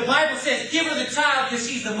matter. The Bible says, give her the child because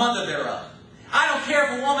she's the mother thereof. I don't care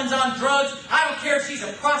if a woman's on drugs. I don't care if she's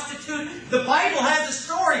a prostitute. The Bible has a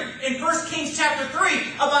story in 1 Kings chapter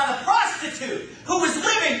 3 about a prostitute who was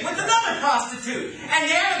living with another prostitute. And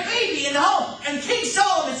they had a baby in the home. And King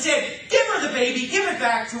Solomon said, give her the baby, give it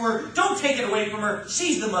back to her. Don't take it away from her.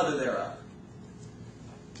 She's the mother thereof.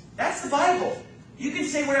 That's the Bible. You can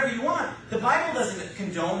say whatever you want. The Bible doesn't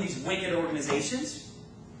condone these wicked organizations.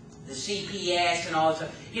 The CPS and all that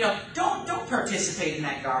stuff. Don't participate in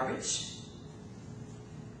that garbage.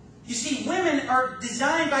 You see, women are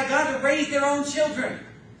designed by God to raise their own children.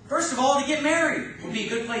 First of all, to get married would be a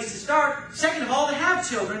good place to start. Second of all, to have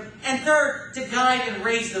children. And third, to guide and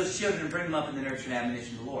raise those children and bring them up in the nurture and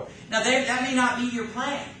admonition of the Lord. Now, that may not be your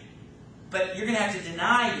plan. But you're going to have to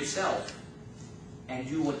deny yourself and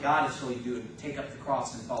do what God has told you to do, and take up the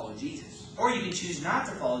cross and follow Jesus. Or you can choose not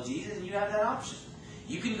to follow Jesus, and you have that option.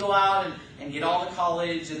 You can go out and get all the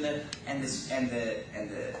college and the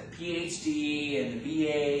PhD and the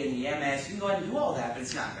BA and the MS. You can go ahead and do all that, but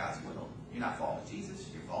it's not God's will. You're not following Jesus.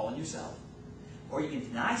 You're following yourself. Or you can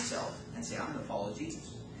deny self and say, I'm going to follow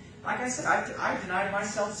Jesus. Like I said, I've denied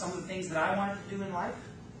myself some of the things that I wanted to do in life.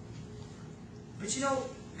 But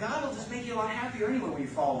God will just make you a lot happier anyway when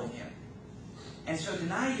you're following Him. And so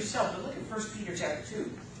deny yourself. But look at 1 Peter chapter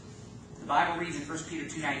 2. The Bible reads in 1 Peter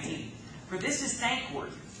 2:19. For this is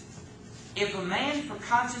thankworthy, if a man for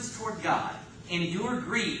conscience toward God endure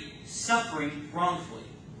grief, suffering wrongfully.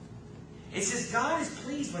 It says God is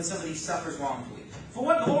pleased when somebody suffers wrongfully. For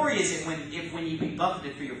what glory is it if when you be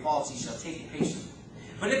buffeted for your faults, ye shall take it patiently?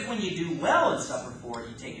 But if when you do well and suffer for it,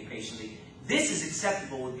 ye take it patiently, this is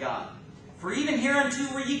acceptable with God. For even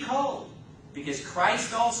hereunto were ye called, because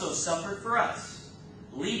Christ also suffered for us,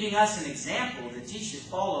 leaving us an example that ye should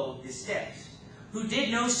follow His steps, who did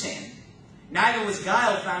no sin, neither was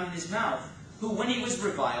guile found in His mouth, who when He was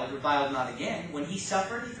reviled not again. When He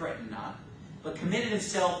suffered, He threatened not, but committed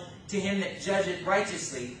Himself to Him that judgeth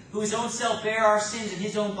righteously, who His own self bare our sins in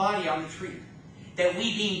His own body on the tree, that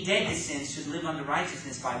we being dead to sin should live unto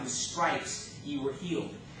righteousness, by whose stripes ye were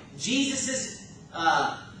healed. Jesus'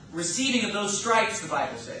 receiving of those stripes, the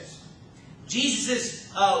Bible says.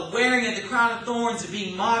 Jesus' wearing of the crown of thorns and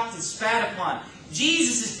being mocked and spat upon.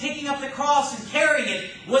 Jesus' picking up the cross and carrying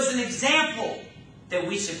it was an example that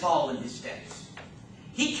we should follow in His steps.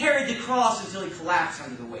 He carried the cross until He collapsed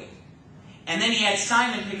under the weight. And then He had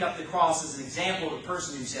Simon pick up the cross as an example of a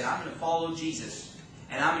person who said, I'm going to follow Jesus,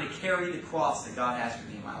 and I'm going to carry the cross that God has for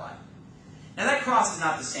me in my life. Now that cross is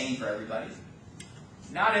not the same for everybody.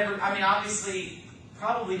 Obviously,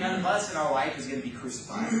 probably none of us in our life is going to be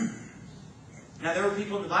crucified. Now there were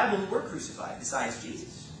people in the Bible who were crucified besides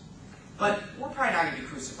Jesus. But we're probably not going to be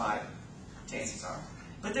crucified, chances are.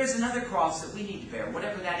 But there's another cross that we need to bear,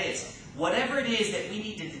 whatever that is. Whatever it is that we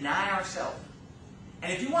need to deny ourselves.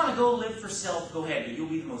 And if you want to go live for self, go ahead, but you'll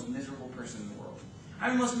be the most miserable person in the world.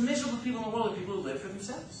 The most miserable people in the world are people who live for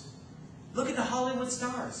themselves. Look at the Hollywood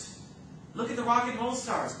stars. Look at the rock and roll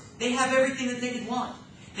stars. They have everything that they could want.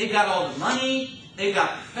 They've got all the money, they've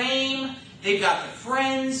got the fame, they've got the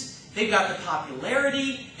friends, they've got the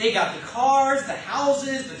popularity, they've got the cars, the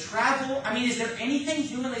houses, the travel. I mean, is there anything,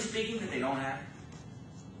 humanly speaking, that they don't have?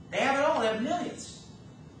 They have it all. They have millions.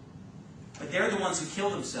 But they're the ones who kill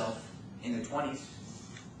themselves in their 20s.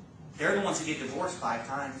 They're the ones who get divorced 5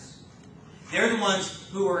 times. They're the ones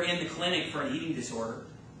who are in the clinic for an eating disorder.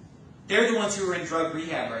 They're the ones who are in drug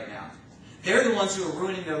rehab right now. They're the ones who are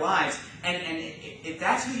ruining their lives. And if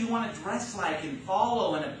that's who you want to dress like and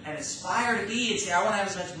follow and aspire to be and say, I want to have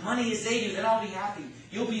as much money as they do, then I'll be happy.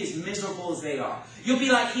 You'll be as miserable as they are. You'll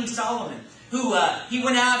be like King Solomon, who he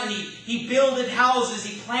went out and he builded houses,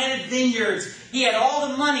 he planted vineyards, he had all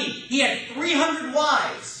the money. He had 300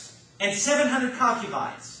 wives and 700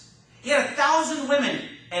 concubines. He had 1,000 women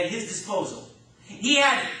at his disposal. He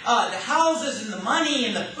had the houses and the money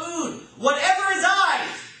and the food. Whatever his eyes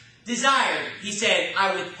desired, he said,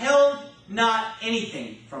 I withheld not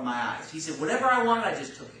anything from my eyes. He said, whatever I wanted, I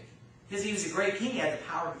just took it. Because he was a great king, he had the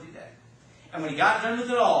power to do that. And when he got done with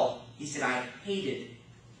it all, he said, I hated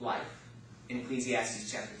life. In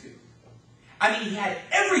Ecclesiastes chapter 2. I mean, he had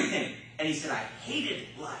everything. And he said, I hated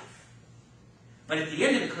life. But at the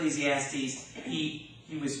end of Ecclesiastes,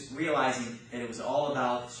 he was realizing that it was all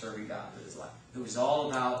about serving God with his life. It was all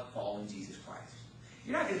about following Jesus Christ.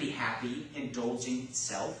 You're not going to be happy indulging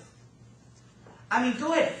self. I mean,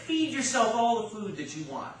 go ahead, feed yourself all the food that you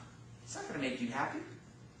want. It's not going to make you happy.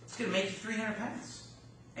 It's going to make you 300 pounds.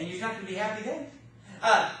 And you're not going to be happy then.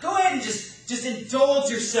 Go ahead and just indulge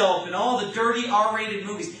yourself in all the dirty R-rated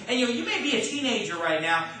movies. And you may be a teenager right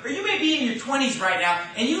now, or you may be in your 20s right now,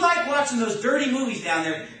 and you like watching those dirty movies down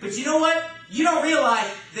there. But you know what? You don't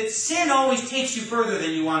realize that sin always takes you further than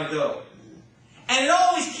you want to go. And it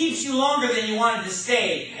always keeps you longer than you wanted to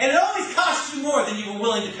stay. And it always costs you more than you were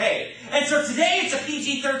willing to pay. And so today it's a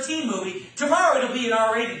PG-13 movie. Tomorrow it'll be an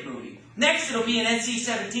R-rated movie. Next it'll be an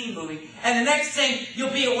NC-17 movie. And the next thing,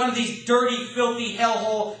 you'll be at one of these dirty, filthy,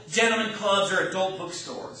 hellhole gentlemen clubs or adult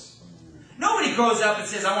bookstores. Nobody grows up and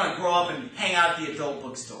says, I want to grow up and hang out at the adult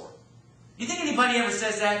bookstore. You think anybody ever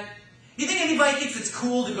says that? You think anybody thinks it's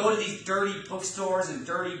cool to go to these dirty bookstores and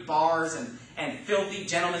dirty bars and filthy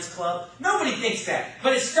gentlemen's club? Nobody thinks that.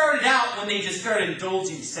 But it started out when they just started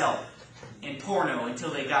indulging self in porno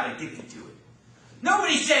until they got addicted to it.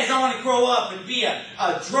 Nobody says, I want to grow up and be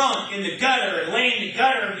a drunk in the gutter and lay in the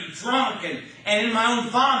gutter and be drunk and in my own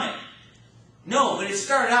vomit. No, but it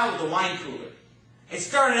started out with a wine cooler. It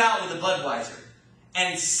started out with a Budweiser.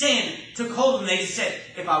 And sin took hold of them. They said,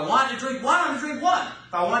 if I want to drink one, I'm going to drink one.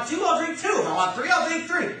 If I want two, I'll drink two. If I want three, I'll drink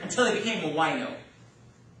three. Until they became a wino.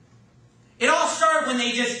 It all started when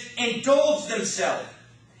they just indulged themselves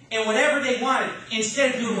in whatever they wanted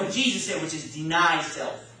instead of doing what Jesus said, which is deny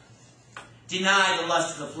self. Deny the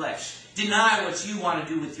lust of the flesh. Deny what you want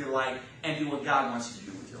to do with your life and do what God wants you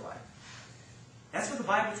to do with your life. That's what the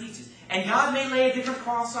Bible teaches. And God may lay a different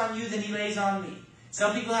cross on you than He lays on me.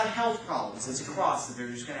 Some people have health problems. It's a cross that they're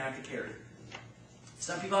just going to have to carry.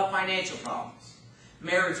 Some people have financial problems.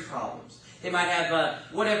 Marriage problems. They might have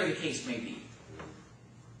whatever the case may be.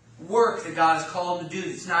 Work that God has called them to do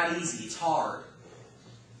that's not easy. It's hard.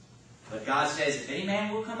 But God says, if any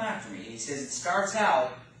man will come after me, and He says it starts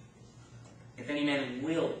out, if any man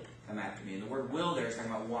will come after me. And the word will there is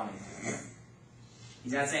talking about wanting to.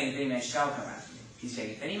 He's not saying if any man shall come after me. He's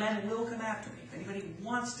saying if any man will come after me, if anybody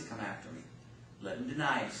wants to come after me, let him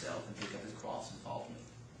deny himself and pick up his cross and follow me.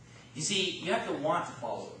 You see, you have to want to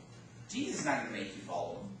follow Him. Jesus is not going to make you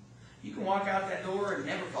follow Him. You can walk out that door and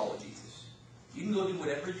never follow Jesus. You can go do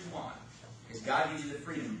whatever you want. Because God gives you the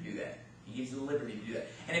freedom to do that. He gives you the liberty to do that.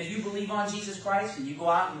 And if you believe on Jesus Christ and you go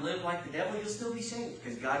out and live like the devil, you'll still be saved.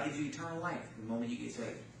 Because God gives you eternal life the moment you get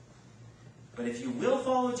saved. But if you will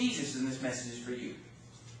follow Jesus, then this message is for you.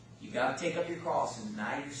 You've got to take up your cross and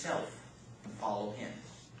deny yourself and follow Him.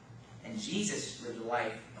 And Jesus lived a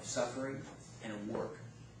life of suffering and of work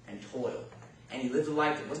and toil. And He lived a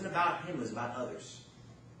life that wasn't about Him, it was about others.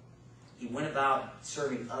 He went about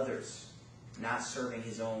serving others, not serving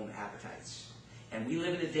His own appetites. And we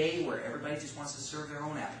live in a day where everybody just wants to serve their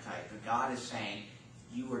own appetite. But God is saying,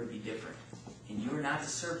 you are to be different. And you are not to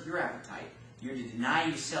serve your appetite. You're to deny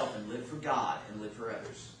yourself and live for God and live for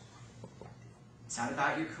others. It's not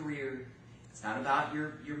about your career. It's not about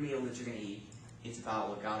your meal that you're going to eat. It's about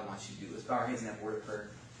what God wants you to do. Let's bow our heads and have a word of prayer.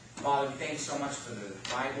 Father, we thank you so much for the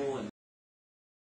Bible and